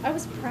 I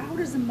was proud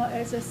as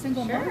a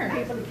single mother to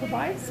be able to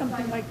provide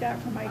something like that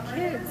for my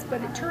kids,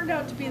 but it turned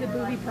out to be the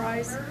booby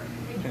prize.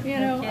 You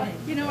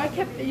know, I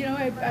kept, you know,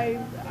 I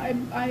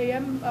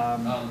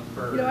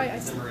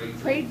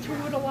prayed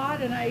through it a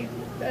lot, and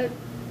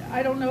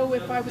I don't know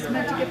if I was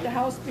meant to get the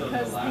house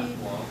because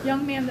the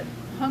young man that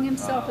hung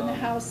himself in the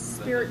house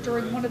spirit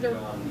during one of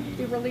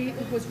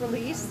was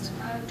released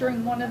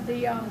during one of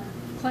the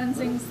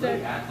cleansings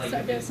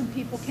that some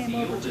people came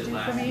over to do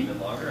for me.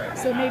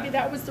 So maybe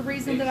that was the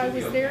reason that I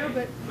was there,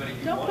 but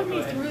don't put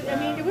me through. I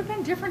mean, it would have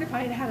been different if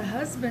I had had a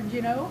husband,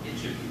 you know.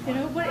 You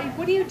know,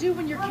 what do you do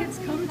when your kids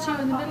come to you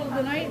in the middle of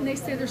the night and they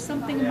say there's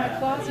something in my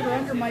closet or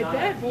under my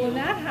bed? Well, in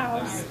that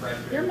house,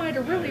 there might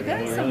have really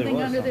been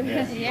something under the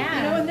bed. Yeah.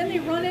 You know, and then they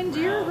run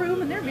into your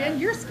room and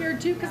you're scared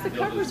too because the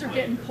covers are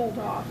getting pulled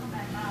off.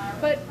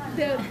 But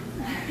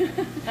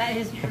that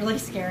is really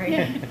scary.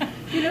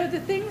 You know, the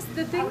things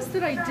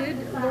that I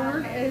did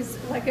learn is,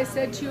 like I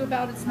said to you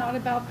about, it's not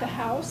about the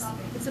house,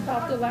 it's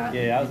about the land.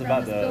 Yeah, I was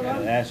about to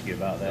ask you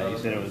about that. You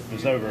said it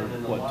was over,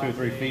 what, 2 or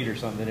 3 feet or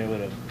something, you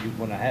wouldn't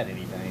have had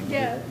anything.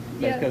 Yeah.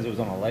 That's because it was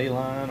on a ley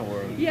line,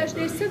 or? Yeah,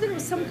 they said that it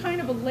was some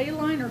kind of a ley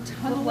line or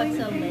tunneling.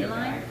 What's a ley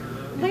line?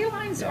 Ley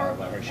lines are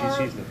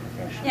she's the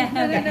professional.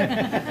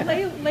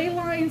 Yeah. Ley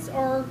lines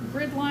are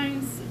grid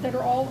lines that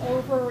are all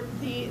over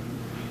the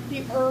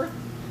earth.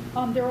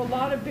 There are a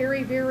lot of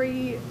very,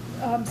 very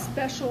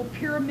special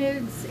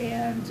pyramids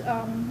and,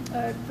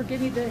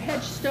 forgive me, the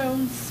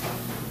hedgestones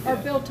are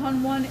built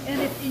on one,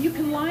 and if you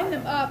can line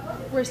them up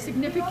where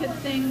significant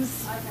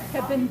things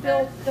have been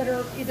built that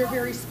are either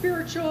very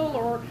spiritual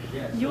or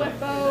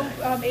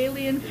UFO,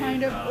 alien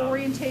kind of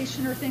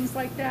orientation or things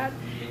like that.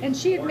 And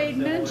she had made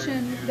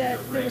mention that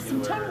there was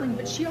some tunneling,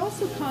 but she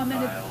also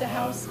commented the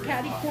house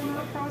catty corner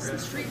across the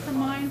street from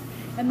mine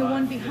and the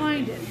one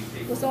behind it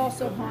was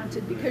also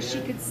haunted because she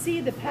could see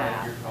the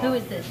path. Who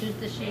is this? Who's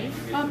the she?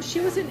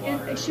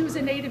 She was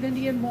a Native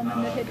Indian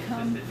woman that had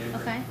come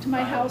to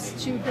my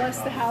house to bless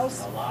the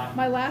house.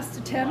 My last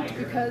attempt,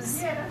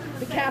 because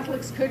the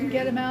Catholics couldn't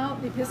get him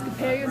out, the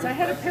Episcopalians. I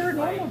had a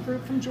paranormal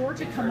group from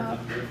Georgia come up.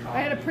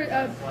 I had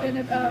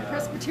a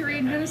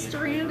Presbyterian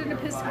minister and an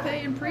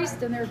Episcopalian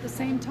priest in there at the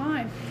same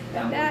time,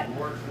 and that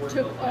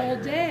took all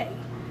day.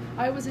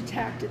 I was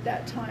attacked at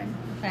that time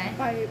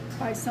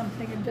by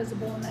something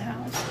invisible in the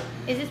house.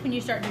 Is this when you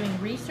start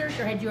doing research,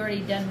 or had you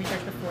already done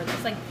research before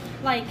this?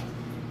 Like,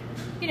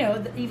 you know,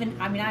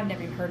 I've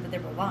never even heard that there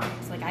were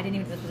lines. Like, I didn't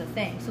even know this was a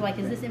thing. So, like,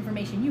 is this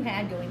information you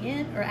had going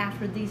in, or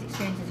after these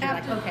experiences, you're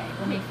like, okay,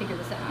 let me figure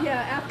this out? Yeah,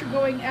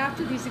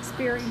 after these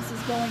experiences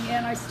going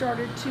in, I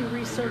started to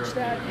research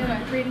that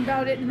and reading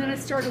about it, and then I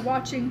started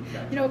watching,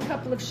 you know, a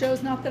couple of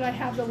shows. Not that I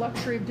have the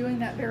luxury of doing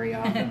that very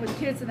often with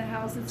kids in the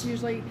house. It's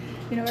usually,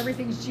 you know,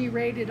 everything's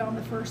G-rated on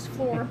the first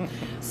floor.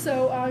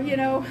 So, you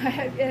know,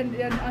 and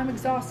I'm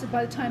exhausted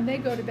by the time they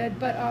go to bed,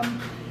 but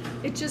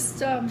it just,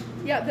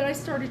 that I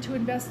started to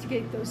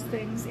investigate those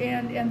things,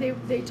 and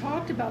they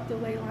talked about the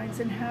ley lines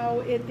and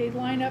how they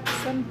line up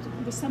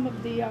with some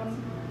of the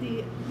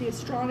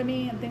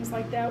astronomy and things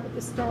like that with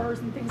the stars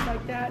and things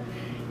like that,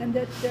 and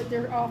that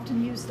they're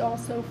often used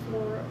also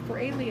for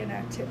alien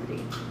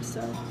activity. So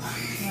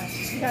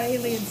you got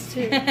aliens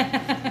too.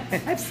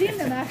 I've seen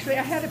them actually.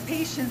 I had a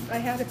patient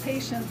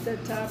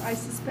that I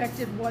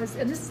suspected was,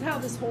 and this is how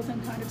this whole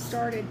thing kind of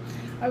started.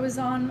 I was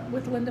on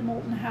with Linda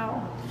Moulton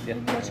Howe,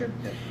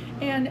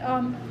 and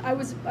I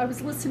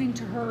was listening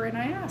to her, and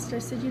I asked. I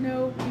said, you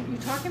know,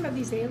 you're talking about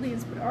these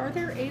aliens, but are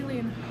there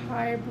alien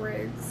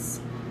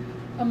hybrids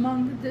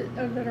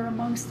that are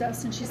amongst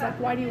us? And she's like,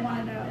 why do you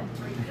want to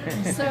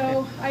know?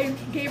 So I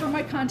gave her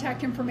my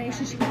contact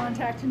information. She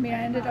contacted me. I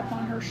ended up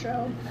on her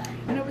show,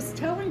 and I was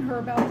telling her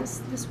about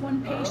this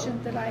one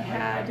patient that I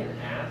had.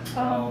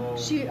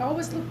 She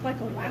always looked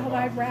like a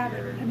wild-eyed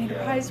rabbit. I mean,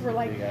 her eyes were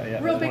like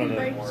real big and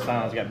bright.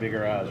 Spinal's got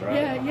bigger eyes,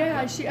 right?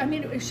 Yeah.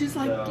 She's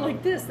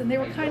like this, and they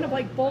were kind of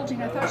like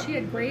bulging. I thought she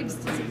had Graves'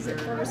 disease at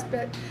first,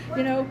 but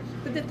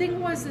the thing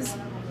was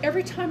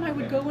every time I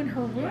would go in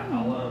her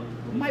room,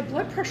 my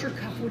blood pressure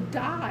cuff would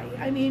die.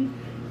 I mean,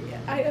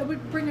 I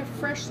would bring a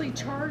freshly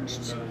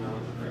charged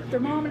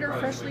thermometer,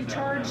 freshly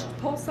charged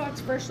pulse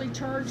ox, freshly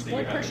charged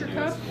blood pressure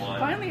cuff.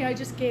 Finally, I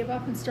just gave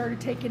up and started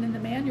taking in the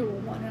manual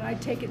one, and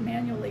I'd take it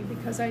manually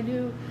because I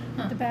knew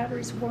that the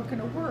batteries weren't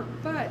going to work.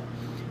 But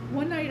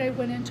one night I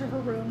went into her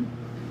room.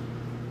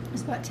 It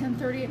was about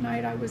 10:30 at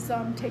night. I was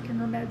taking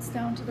her meds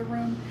down to the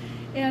room,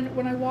 and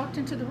when I walked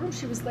into the room,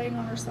 she was laying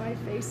on her side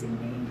facing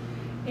me.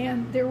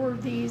 And there were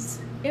these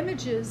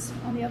images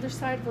on the other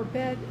side of her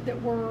bed that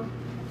were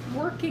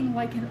working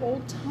like an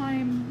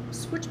old-time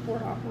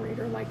switchboard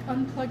operator, like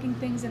unplugging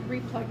things and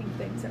replugging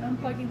things and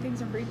unplugging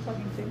things and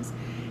replugging things.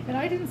 And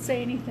I didn't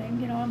say anything,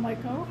 you know, I'm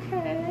like,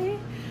 okay,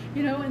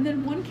 you know, and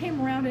then one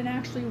came around and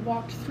actually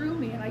walked through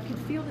me, and I could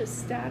feel this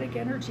static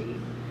energy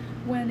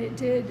when it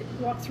did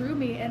walk through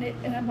me,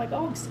 and I'm like,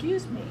 oh,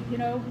 excuse me, you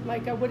know,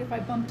 like I would if I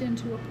bumped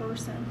into a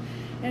person.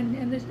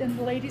 And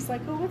the lady's like,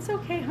 oh, it's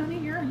okay, honey,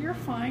 you're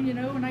fine, you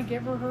know. And I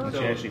give her She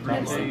actually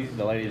talked to you?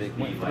 The lady that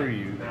went through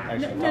you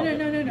actually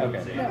No.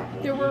 Okay.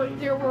 No.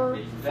 There were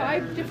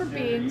 5 different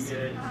beings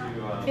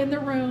in the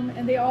room,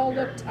 and they all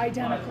looked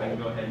identical.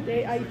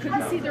 I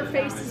couldn't see their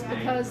faces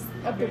because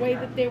of the way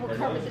that they were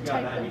covered, the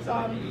type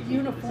of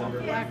uniform,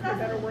 for lack of a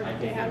better word,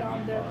 that they had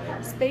on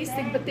the space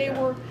thing. But they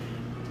were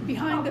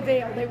behind the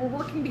veil. They were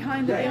working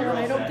behind the veil, and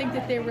I don't think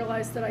that they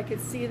realized that I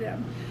could see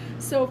them.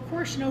 So, of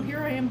course, you know,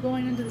 here I am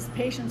going into this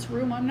patient's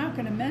room. I'm not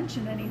going to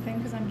mention anything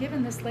because I'm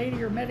giving this lady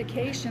her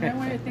medication. I don't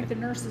want her to think the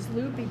nurse is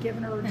loopy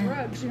giving her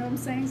drugs, you know what I'm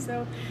saying?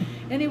 So,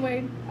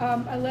 anyway,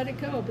 I let it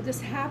go. But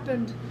this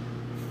happened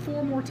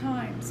 4 more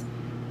times.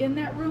 In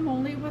that room,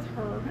 only with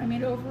her. I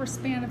mean, over a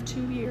span of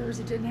 2 years.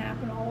 It didn't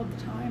happen all of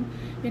the time,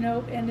 you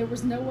know, and there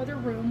was no other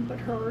room but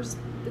hers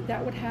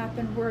that would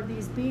happen, where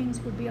these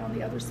beings would be on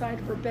the other side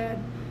of her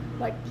bed,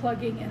 like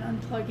plugging and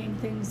unplugging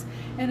things.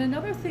 And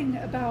another thing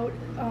about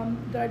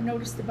that I've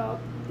noticed about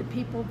the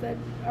people that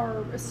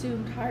are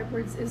assumed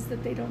hybrids is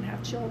that they don't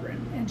have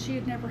children, and she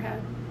had never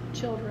had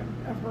children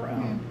of her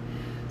own.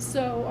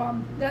 So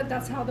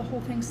that's how the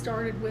whole thing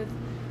started with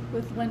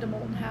Linda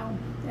Moulton Howe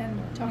and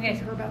talking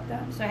to her about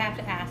that. So I have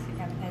to ask,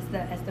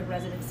 as the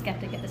resident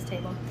skeptic at this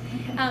table,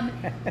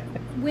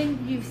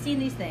 when you've seen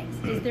these things,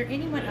 is there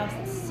anyone else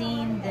that's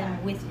seen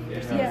them with you?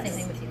 Or seen the same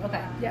thing with you?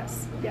 Okay.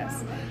 Yes.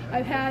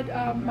 I've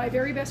had my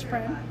very best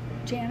friend,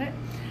 Janet.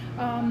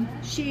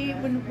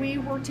 When we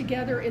were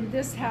together in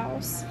this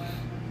house,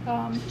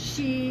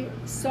 she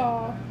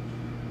saw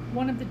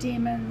one of the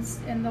demons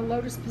in the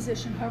lotus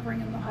position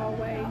hovering in the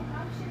hallway.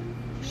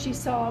 She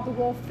saw the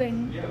wolf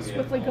thing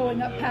swiftly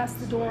going up past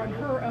the door on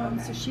her own,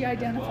 so she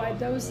identified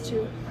those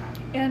 2.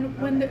 And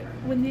when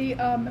the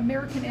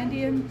American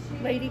Indian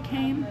lady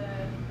came,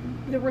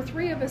 there were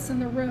 3 of us in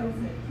the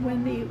room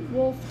when the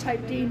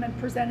wolf-type demon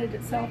presented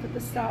itself at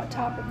the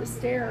top of the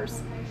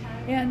stairs.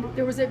 And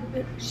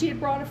she had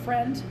brought a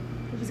friend.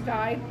 It was a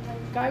guy.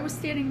 The guy was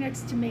standing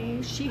next to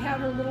me. She had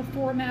her little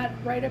floor mat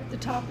right up the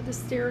top of the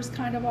stairs,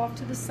 kind of off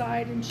to the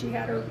side, and she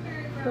had her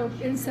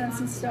incense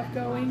and stuff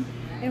going.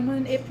 And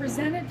when it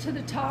presented to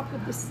the top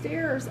of the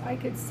stairs, I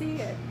could see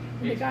it.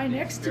 And the guy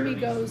next to me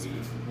goes,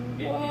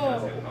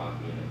 "Whoa."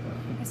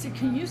 I said,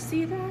 "Can you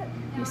see that?"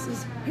 He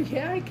says,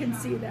 "Yeah, I can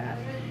see that."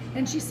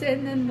 And she said,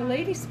 and then the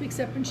lady speaks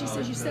up and she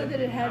says, "You said that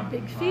it had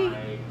big feet."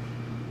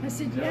 I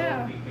said,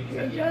 "Yeah,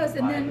 it does."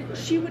 And then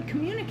she would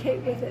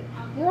communicate with it.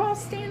 We're all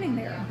standing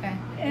there. Okay.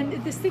 And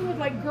this thing would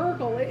like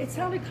gurgle. It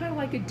sounded kind of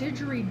like a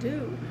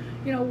didgeridoo,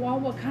 wah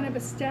wah, kind of a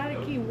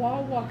staticky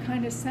wah wah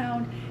kind of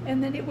sound.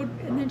 And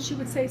then she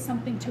would say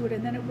something to it,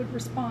 and then it would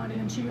respond, and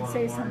then she would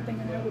say something,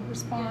 and it would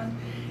respond.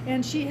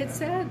 And she had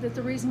said that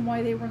the reason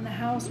why they were in the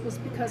house was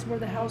because where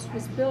the house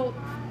was built,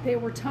 they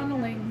were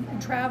tunneling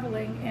and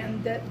traveling,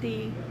 and that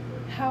the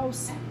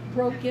house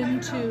broke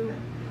into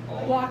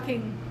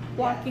blocking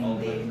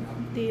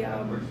the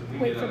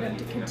way for them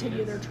to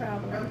continue their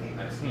travel.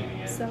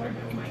 So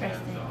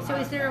Interesting. So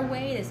is there a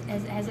way,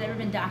 has it ever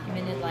been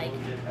documented, like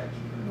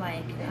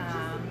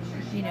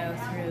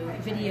through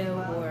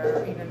video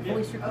or even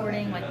voice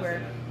recording, like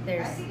where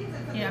there's,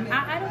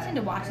 I don't tend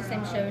to watch the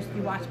same shows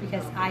you watch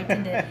because I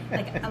tend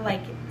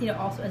to,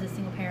 also as a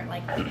single parent,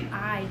 like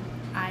I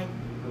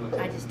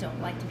just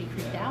don't like to be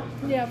creeped out.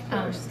 yeah, of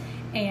course.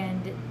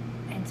 And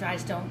so I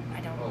don't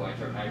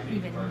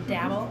even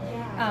dabble.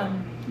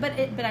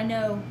 But I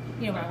know,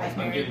 when I was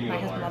married, my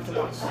husband loved to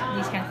watch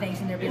these kind of things,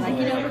 and there'd be like,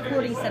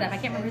 recording setup. I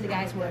can't remember who the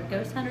guys were,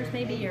 Ghost Hunters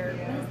maybe, or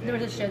there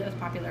was a show that was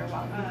popular a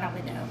while ago, you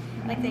probably know.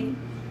 I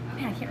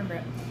can't remember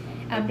it.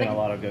 There have been a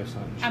lot of ghost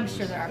hunters. I'm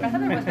sure there are, but I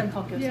thought there was one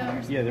called Ghost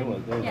Hunters. Yeah, there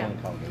was one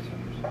called Ghost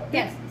Hunters.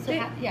 Yes. So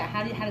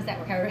how does that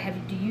work?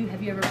 Have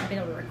you ever been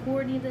able to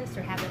record any of this,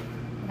 or have it?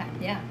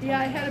 Yeah. Yeah,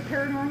 I had a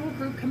paranormal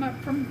group come up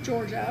from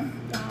Georgia.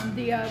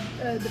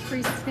 The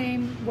priest's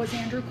name was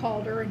Andrew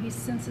Calder, and he's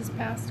since has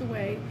passed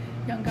away,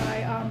 young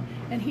guy.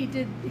 And he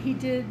did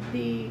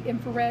the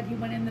infrared. He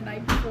went in the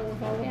night before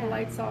with all of the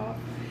lights off,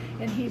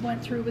 and he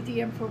went through with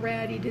the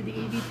infrared. He did the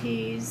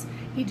EVPs.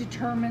 He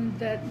determined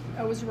that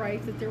I was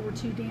right, that there were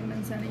 2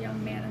 demons and a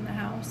young man in the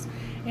house,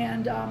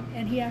 and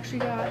he actually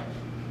got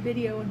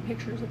video and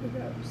pictures of the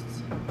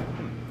ghosts.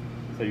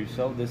 So you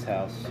sold this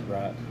house,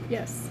 right?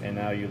 Yes. And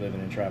now you're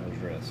living in Traveler's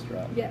Rest,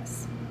 right?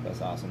 Yes.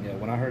 That's awesome. Yeah.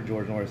 When I heard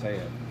George Norris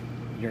say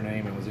your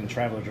name and was in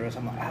Traveler's Rest,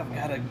 I'm like, I've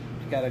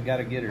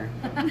gotta get her.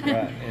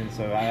 Right. And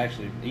so I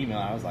actually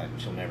emailed. I was like,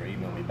 she'll never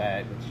email me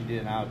back, but she did.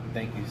 And I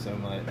thank you so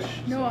much.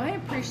 No, I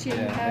appreciate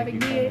you having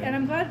me, and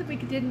I'm glad that we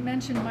didn't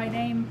mention my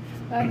name.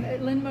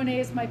 Lynn Monet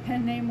is my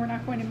pen name. We're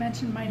not going to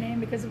mention my name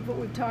because of what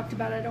we've talked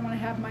about. I don't want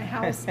to have my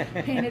house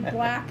painted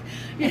black,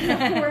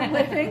 where I'm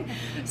living.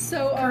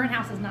 So current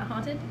house is not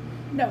haunted?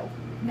 No,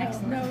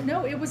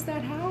 it was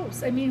that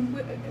house. I mean,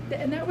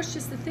 and that was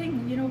just the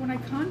thing. When I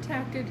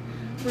contacted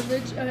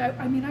religion,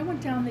 I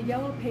went down the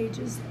yellow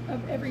pages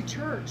of every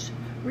church,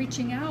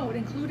 reaching out,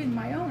 including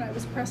my own. I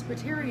was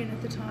Presbyterian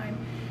at the time,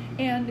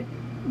 and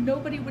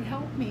nobody would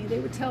help me. They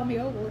would tell me,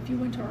 "Oh, well, if you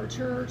went to our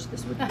church,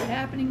 this would be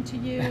happening to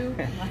you."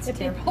 That's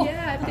terrible.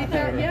 If they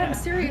found, I'm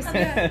serious.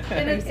 Yeah,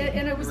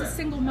 and I was a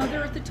single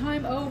mother at the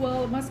time. Oh,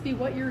 well, it must be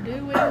what you're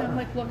doing. I'm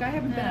like, look, I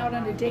haven't been out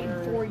on a date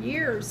in 4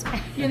 years.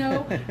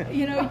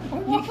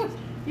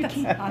 You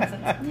can't.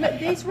 But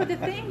these were the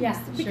things,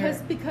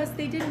 because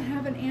they didn't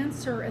have an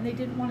answer and they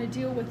didn't want to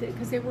deal with it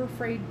because they were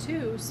afraid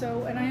too.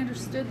 So, and I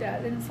understood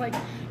that. And it's like,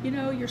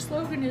 your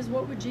slogan is,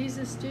 "What would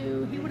Jesus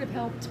do?" He would have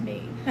helped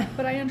me.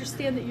 But I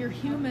understand that you're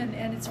human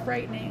and it's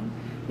frightening.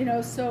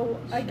 So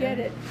I get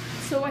it.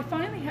 So I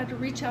finally had to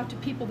reach out to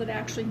people that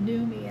actually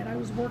knew me, and I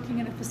was working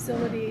in a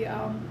facility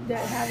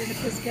that had an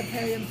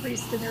Episcopalian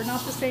priest in there,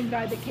 not the same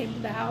guy that came to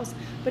the house,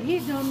 but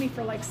he'd known me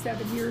for like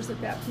 7 years at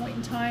that point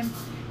in time.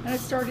 And I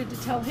started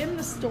to tell him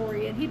the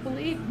story, and he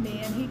believed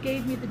me, and he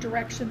gave me the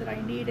direction that I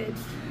needed.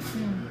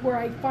 Where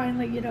I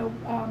finally,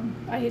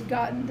 I had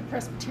gotten the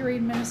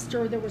Presbyterian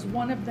minister. There was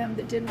one of them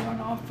that didn't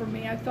run off from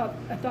me. I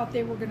thought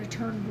they were going to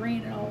turn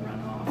green and all run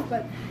off,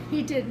 but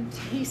he didn't.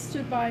 He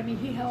stood by me.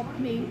 He helped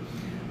me.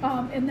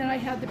 And then I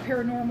had the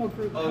paranormal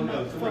group come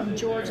up from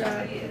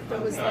Georgia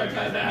that was led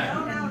by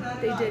them,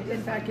 and they did,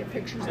 in fact, get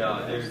pictures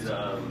of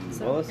it.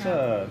 Well, let's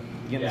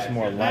get into some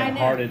more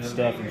lighthearted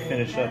stuff and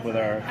finish up with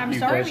our few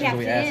questions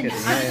we ask at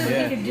the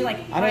end. We could do like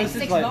I know this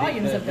is 6 like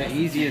volumes of this. the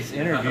easiest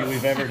interview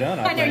we've ever done.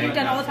 I know you've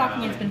done all the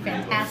talking. It's been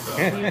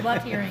fantastic. We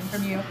loved hearing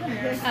from you.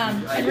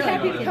 And really,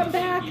 happy to come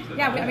back.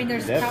 Yeah,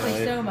 there's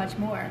probably so much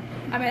more.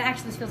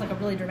 Actually, this feels like a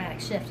really dramatic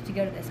shift to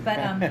go to this,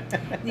 but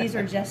these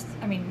are just.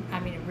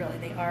 Really,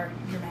 they are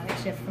dramatic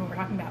shift from what we're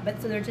talking about.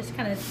 But so they're just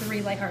kind of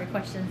 3 lighthearted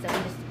questions that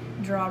we just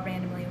draw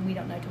randomly, and we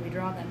don't know till we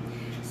draw them.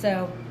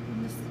 So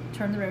let's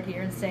turn the road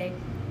here and say.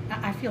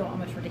 I feel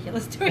almost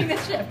ridiculous doing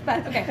this shift,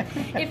 but okay.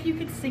 If you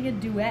could sing a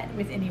duet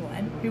with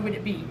anyone, who would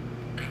it be?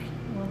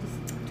 We'll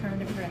just turn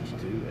in a different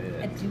direction.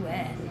 Duet. A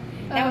duet.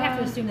 Now we have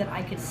to assume that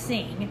I could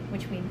sing,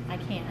 which I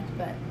can't,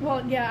 but.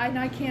 Well, yeah, and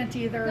I can't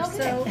either. No,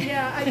 So good.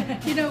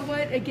 yeah, you know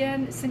what?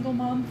 Again, single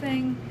mom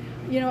thing.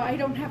 You know, I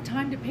don't have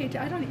time to pay.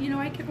 I don't. You know,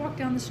 I could walk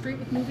down the street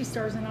with movie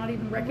stars and not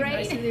even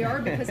recognize Right. who they are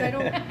because I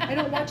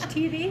don't watch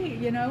TV.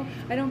 You know,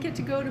 I don't get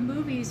to go to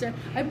movies.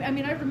 I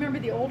mean, I remember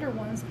the older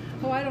ones.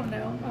 Oh, I don't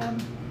know.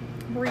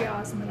 Marie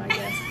Osmond, I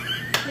guess.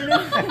 You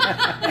know,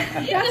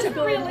 that's a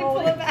really pull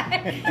old. it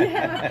back.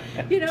 Yeah,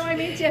 you know, I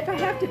mean, if I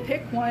have to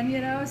pick one, you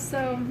know,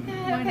 so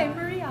why Okay, not?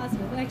 Marie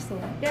Osmond,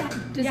 excellent. Yeah.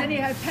 Does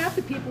Yeah. half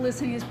the people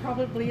listening is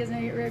probably isn't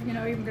even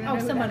going to know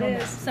who Someone that will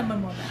know. is.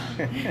 Someone will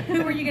know.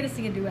 Who are you going to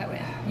sing a duet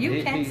with?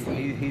 You can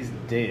sing. He's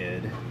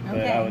dead, but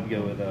Okay. I would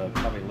go with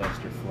probably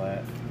Lester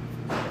Flat.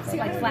 See,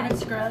 Like I Flat and don't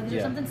Scruggs or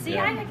Yeah, something. See,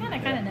 yeah. I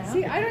kind of know.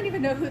 See, I don't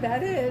even know who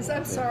that is.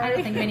 I'm sorry. I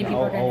don't think many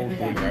people are going to know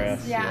who that Bluegrass,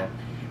 is. Yeah. yeah.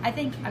 I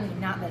think, I mean,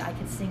 not that I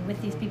could sing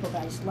with these people,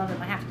 but I just love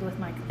them. I have to go with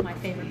my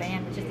favorite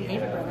band, which is the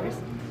Ava Brothers.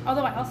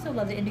 Although I also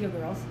love the Indigo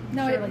Girls.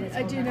 No, Surely that's I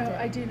cool do enough know.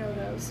 to- I do know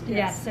those. Yeah,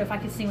 Yes. so if I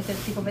could sing with those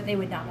people, but they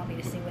would not want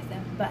me to sing with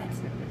them. But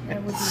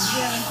it would be,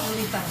 it would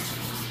be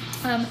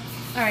fun.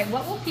 All right,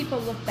 what will people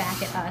look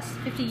back at us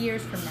 50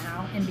 years from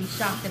now and be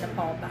shocked and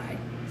appalled by?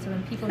 So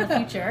when people in the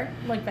future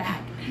look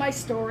back. My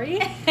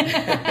story.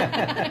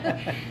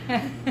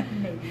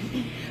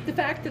 Maybe. The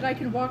fact that I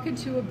can walk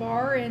into a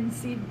bar and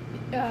see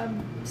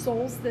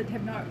souls that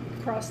have not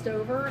crossed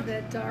over,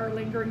 that are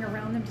lingering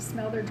around them to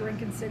smell their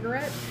drink and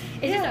cigarette.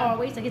 Is it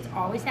always, like it's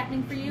always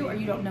happening for you, or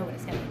you don't know when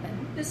it's going to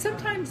happen?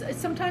 Sometimes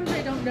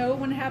I don't know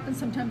when it happens.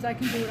 Sometimes I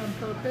can do it on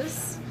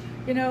purpose,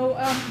 you know.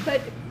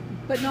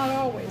 But not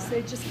always.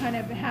 It just kind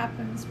of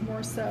happens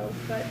more so.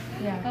 But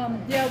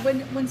Yeah.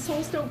 when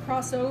souls don't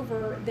cross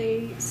over,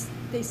 they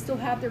still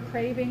have their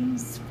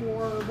cravings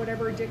for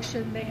whatever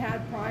addiction they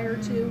had prior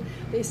to.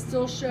 They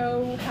still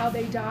show how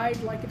they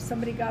died. Like if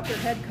somebody got their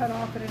head cut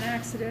off in an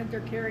accident,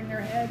 they're carrying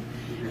their head.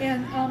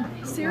 And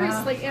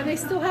seriously, and they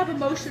still have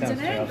emotions and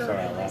Sounds true. I'm anger. sorry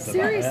I laughed about that.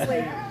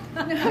 Seriously.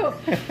 No,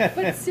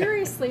 but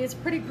seriously, it's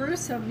pretty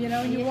gruesome, you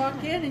know. And you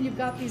walk in and you've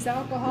got these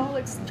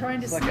alcoholics trying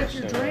to It's like sniff a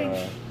your show,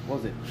 drink. what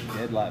was it,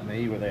 Dead Like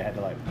Me, where they had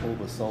to like pull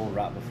the soul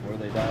right before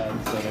they died,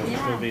 so there would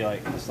still be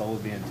like the soul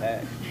would be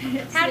intact.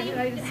 How do See,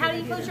 I didn't you see how do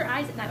that you close either. your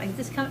eyes at night? Like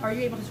this, are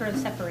you able to sort of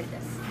separate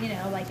this? You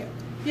know, like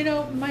You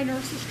know, my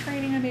nurse's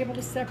training, I'm able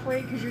to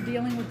separate because you're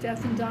dealing with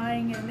death and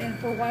dying. And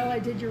for a while I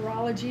did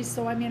urology.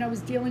 So, I mean, I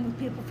was dealing with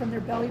people from their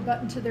belly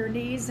button to their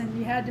knees, and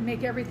you had to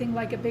make everything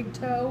like a big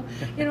toe.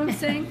 You know what I'm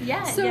saying?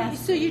 Yeah, So,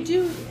 yes. so you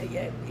do,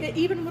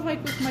 even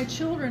with my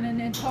children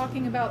and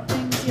talking about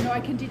things, you know, I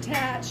can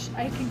detach.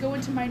 I can go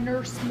into my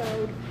nurse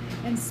mode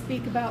and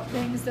speak about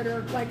things that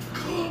are like,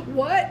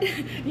 what?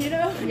 You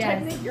know? Yes.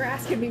 Type thing. You're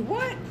asking me,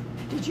 what?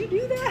 Did you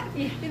do that?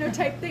 You know,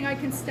 type thing. I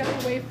can step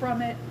away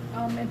from it.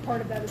 And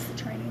part of that is the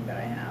training that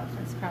I have.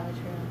 that's probably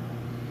true.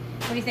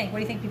 What do you think? What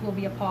do you think people will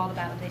be appalled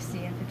about when they see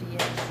you in 50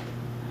 years?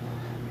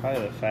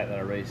 Probably the fact that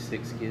I raised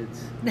 6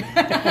 kids.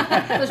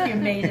 Those would be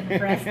amazing and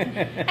impressed.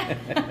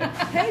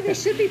 Hey, they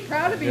should be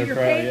proud of you. You're You're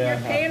proud, paying. yeah.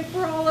 You're paying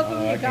for all of them.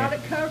 Oh, I You got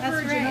it can't- covered.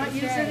 That's You're right, not that's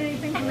using right.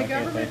 anything from the I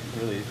can't government.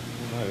 think, really,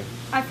 no.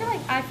 I feel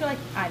like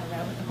I don't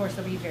know. Of course,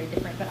 they'll be very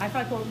different, but I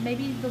feel like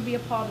maybe they'll be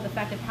appalled at the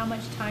fact of how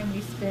much time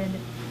we spend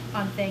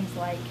on things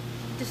like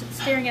just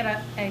staring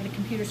at a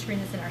computer screen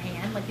that's in our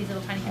hand, like these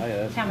little tiny. Oh, yeah,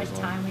 that's how a much good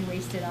one. time we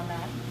wasted on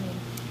that. I mean,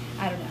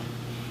 I don't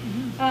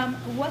know.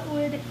 What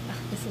would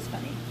this is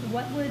funny?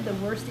 What would the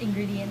worst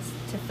ingredients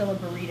to fill a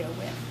burrito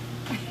with?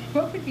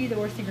 What would be the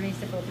worst ingredients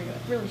to fill a burrito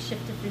with? Really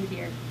shift to food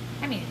here.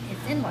 I mean,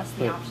 it's endless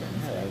the But, options.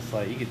 yeah, but it's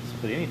like you could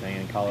just put anything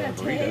and call it a Yeah,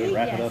 burrito, take,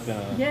 wrap yes. it up in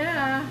a.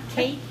 Yeah.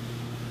 Cake.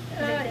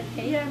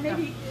 Yeah,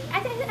 maybe. I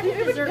think It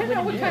would dessert depend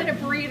on what wouldn't kind be of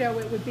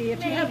burrito it would be.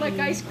 If you had like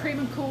Maybe. ice cream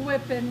and Cool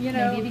Whip and Maybe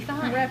it'd be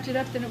fine. wrapped it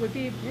up, then it would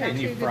be Yeah, and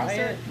actually you a good fry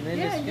dessert. it, and then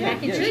yeah, it's yeah, good. Mac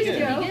and Yeah, cheese it's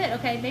would good. be good.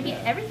 Okay, maybe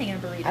Yeah. everything in a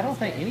burrito. I don't is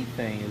think good.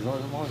 anything, as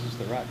long as it's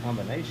the right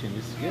combination,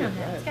 it's I good, don't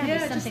know. It's right? gotta be Yeah,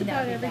 just something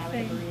about that would be bad with a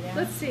everything. burrito.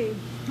 Let's see.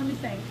 Let me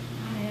think.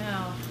 I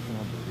know. On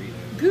a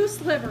burrito.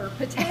 Goose liver,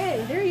 pate.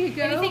 There you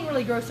go. Anything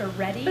really gross or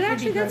ready. But would be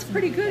actually, that's gross in a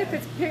pretty good burrito.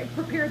 if it's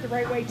prepared the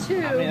right way too.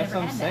 I mean, that's never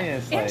what I'm had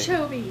saying. that. It's like,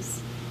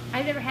 Anchovies,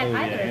 I've never had oh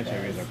yeah, either of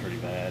anchovies those. are pretty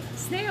bad.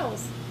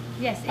 snails.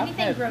 Yes, I've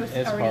anything had gross already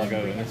in a escargot, and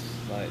burrito.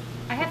 it's like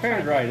I have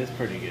prepared tried right, that. it's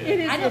pretty good. It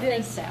is. I don't it think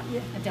is. so. Yeah,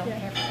 I don't yeah.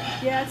 care for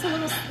that. Yeah, it's a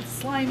little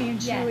slimy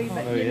and Yes. chewy, Oh,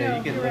 but no, you yeah, know,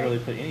 you can you're literally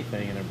right. put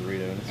anything in a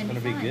burrito, and it's And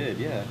going to be be fine. good.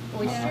 Yeah.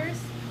 Oysters.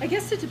 I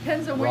guess it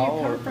depends on where Raw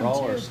you or come from raw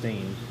too. or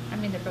steamed. I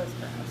mean, they're both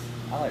gross.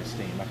 I like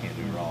steamed. I can't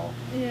do raw.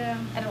 Yeah.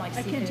 I don't like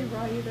I can't do seafood.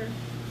 raw either.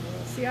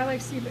 See, I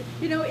like seafood.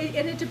 You know,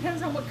 and it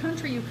depends on what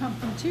country you come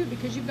from too,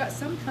 because you've got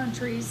some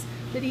countries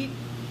that eat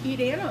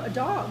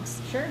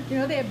dogs. Sure. You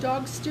know, they have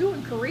dog stew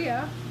in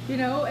Korea. You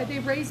know, and they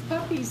raise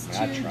puppies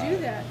I to tried. do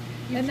that.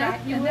 You and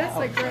tried- you that's will?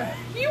 like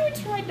You would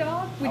try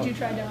dog? Would you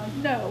try dog?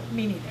 no.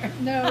 Me neither.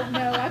 No,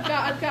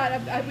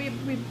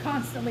 we've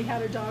constantly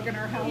had a dog in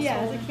our household.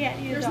 Yes, I can't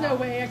eat a There's dog. no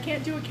way. I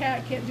can't do a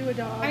cat, can't do a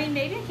dog. I mean,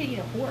 maybe I could eat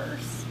a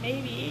horse.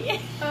 Maybe.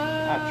 I've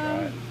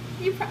tried.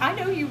 I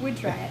know you would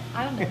try it.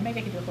 I don't know. Maybe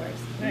I could do it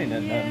worse. There ain't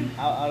nothing.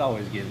 I'd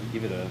always give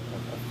it a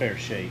fair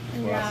shake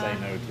before I say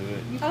no to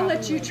it. I'll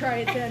let you try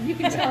it then. You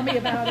can tell me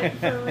about it.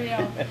 For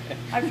real.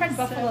 I've tried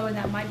buffalo, and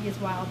that might be as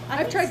wild.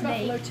 I've tried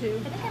buffalo too.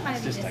 I think I might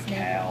It's have just eaten a snake.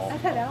 cow.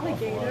 I've had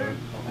alligator. Buffalo.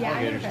 Yeah,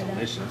 I never Alligator's tried that.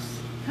 delicious.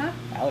 Huh?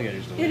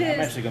 Alligator's delicious. It is. I'm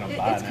actually going to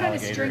buy It's an kinda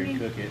alligator stringy. and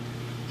cook it.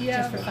 Yeah.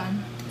 Just for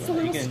fun. It's a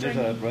little There's stringy.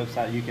 a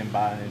website you can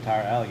buy an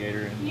entire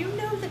alligator and You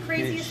know the get it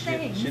craziest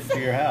things. shipped to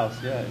your house.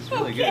 Yeah, it's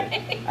really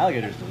Okay. good.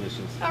 Alligator's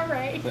delicious. All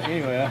right. So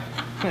anyway,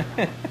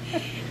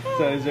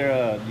 so is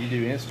there you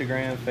do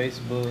Instagram,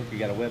 Facebook? You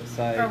got a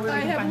website? Or where I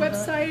we can have a find the book.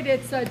 website.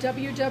 It's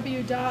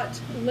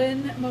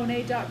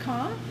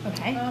www.lynmonet.com.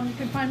 Okay. You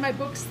can find my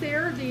books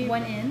there. The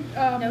One N.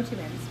 No, two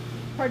N's.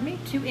 Pardon me?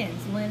 Two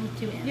N's. Lynn,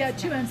 two N's. Yeah,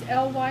 two N's.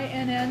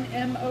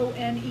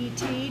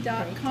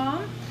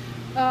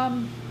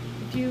 LYNNMONET.com.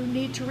 If you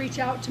need to reach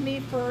out to me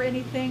for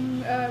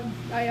anything,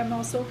 I am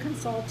also a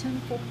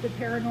consultant for the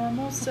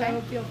paranormal, so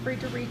Okay. feel free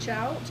to reach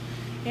out.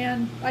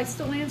 And I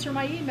still answer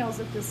my emails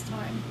at this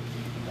time.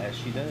 As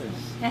she does.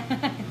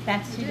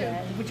 That's what she do.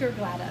 does, which we're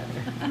glad of.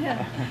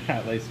 Yeah. All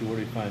right, Lacey, where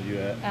do we find you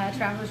at?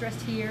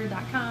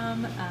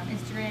 TravelersRestHere.com,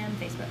 Instagram,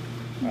 Facebook.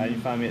 All right, you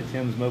can find me at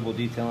Tim's Mobile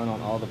Detailing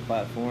on all the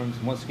platforms.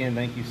 Once again,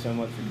 thank you so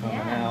much for coming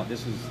Yeah. out.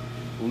 This is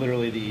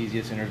literally the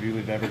easiest interview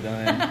we've ever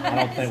done. I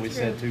don't think we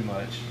said too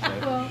much. So.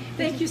 Well,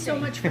 thank you so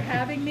great. much for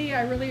having me.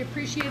 I really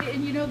appreciate it.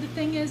 And you know, the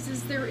thing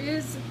is there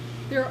is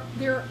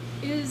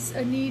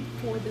a need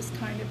for this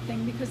kind of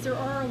thing because there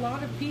are a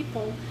lot of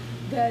people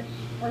that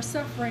are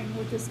suffering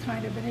with this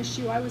kind of an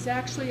issue. I was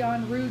actually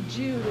on Rude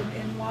Jude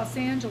in Los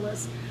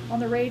Angeles on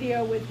the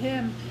radio with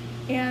him,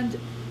 and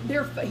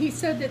he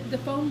said that the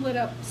phone lit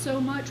up so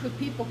much with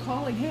people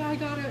calling, hey, I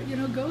got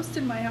a ghost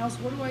in my house,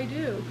 what do I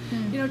do?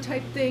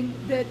 Type thing,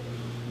 that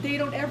they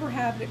don't ever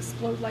have it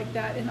explode like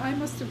that. And I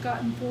must have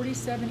gotten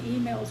 47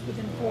 emails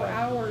within 4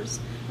 hours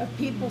of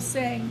people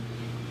saying,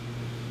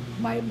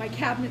 my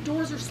cabinet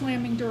doors are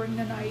slamming during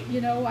the night.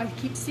 I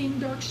keep seeing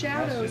dark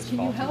shadows. Can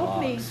you help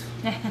me?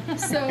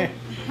 So,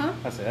 huh?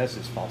 I said, that's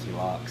just faulty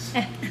locks.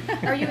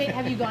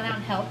 Have you gone out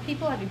and helped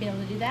people? Have you been able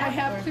to do that? I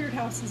have or- cleared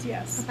houses,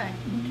 yes. Okay,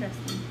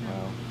 interesting.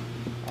 Well,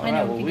 all I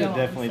know right, we well, could we'll go on,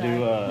 definitely so. do,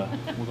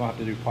 we're going to have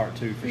to do part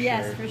 2 for sure.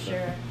 Yes, for So,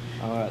 sure.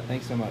 all right,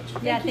 thanks so much.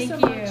 Yeah, Thank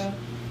thank you you. so much.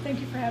 Thank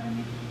you for having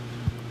me.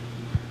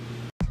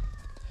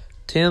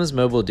 Tim's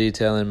Mobile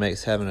Detailing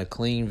makes having a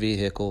clean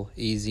vehicle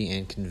easy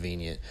and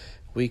convenient.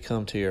 We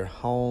come to your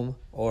home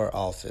or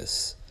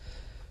office.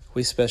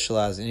 We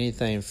specialize in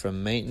anything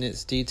from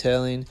maintenance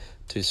detailing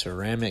to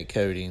ceramic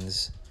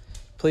coatings.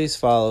 Please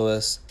follow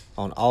us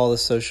on all the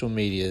social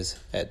medias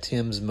at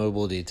Tim's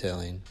Mobile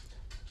Detailing.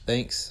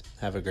 Thanks.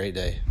 Have a great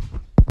day.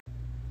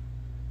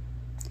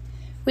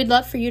 We'd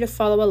love for you to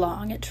follow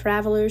along at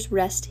Travelers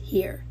Rest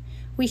Here.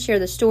 We share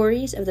the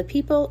stories of the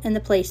people and the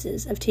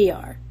places of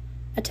TR,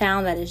 a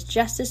town that is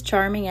just as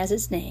charming as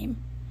its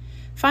name.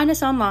 Find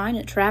us online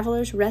at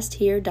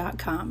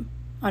TravelersRestHere.com,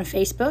 on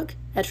Facebook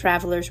at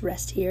Travelers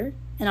Rest Here,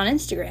 and on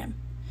Instagram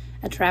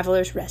at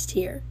Travelers Rest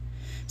Here.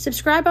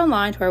 Subscribe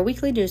online to our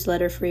weekly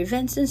newsletter for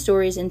events and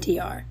stories in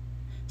TR.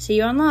 See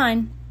you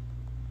online.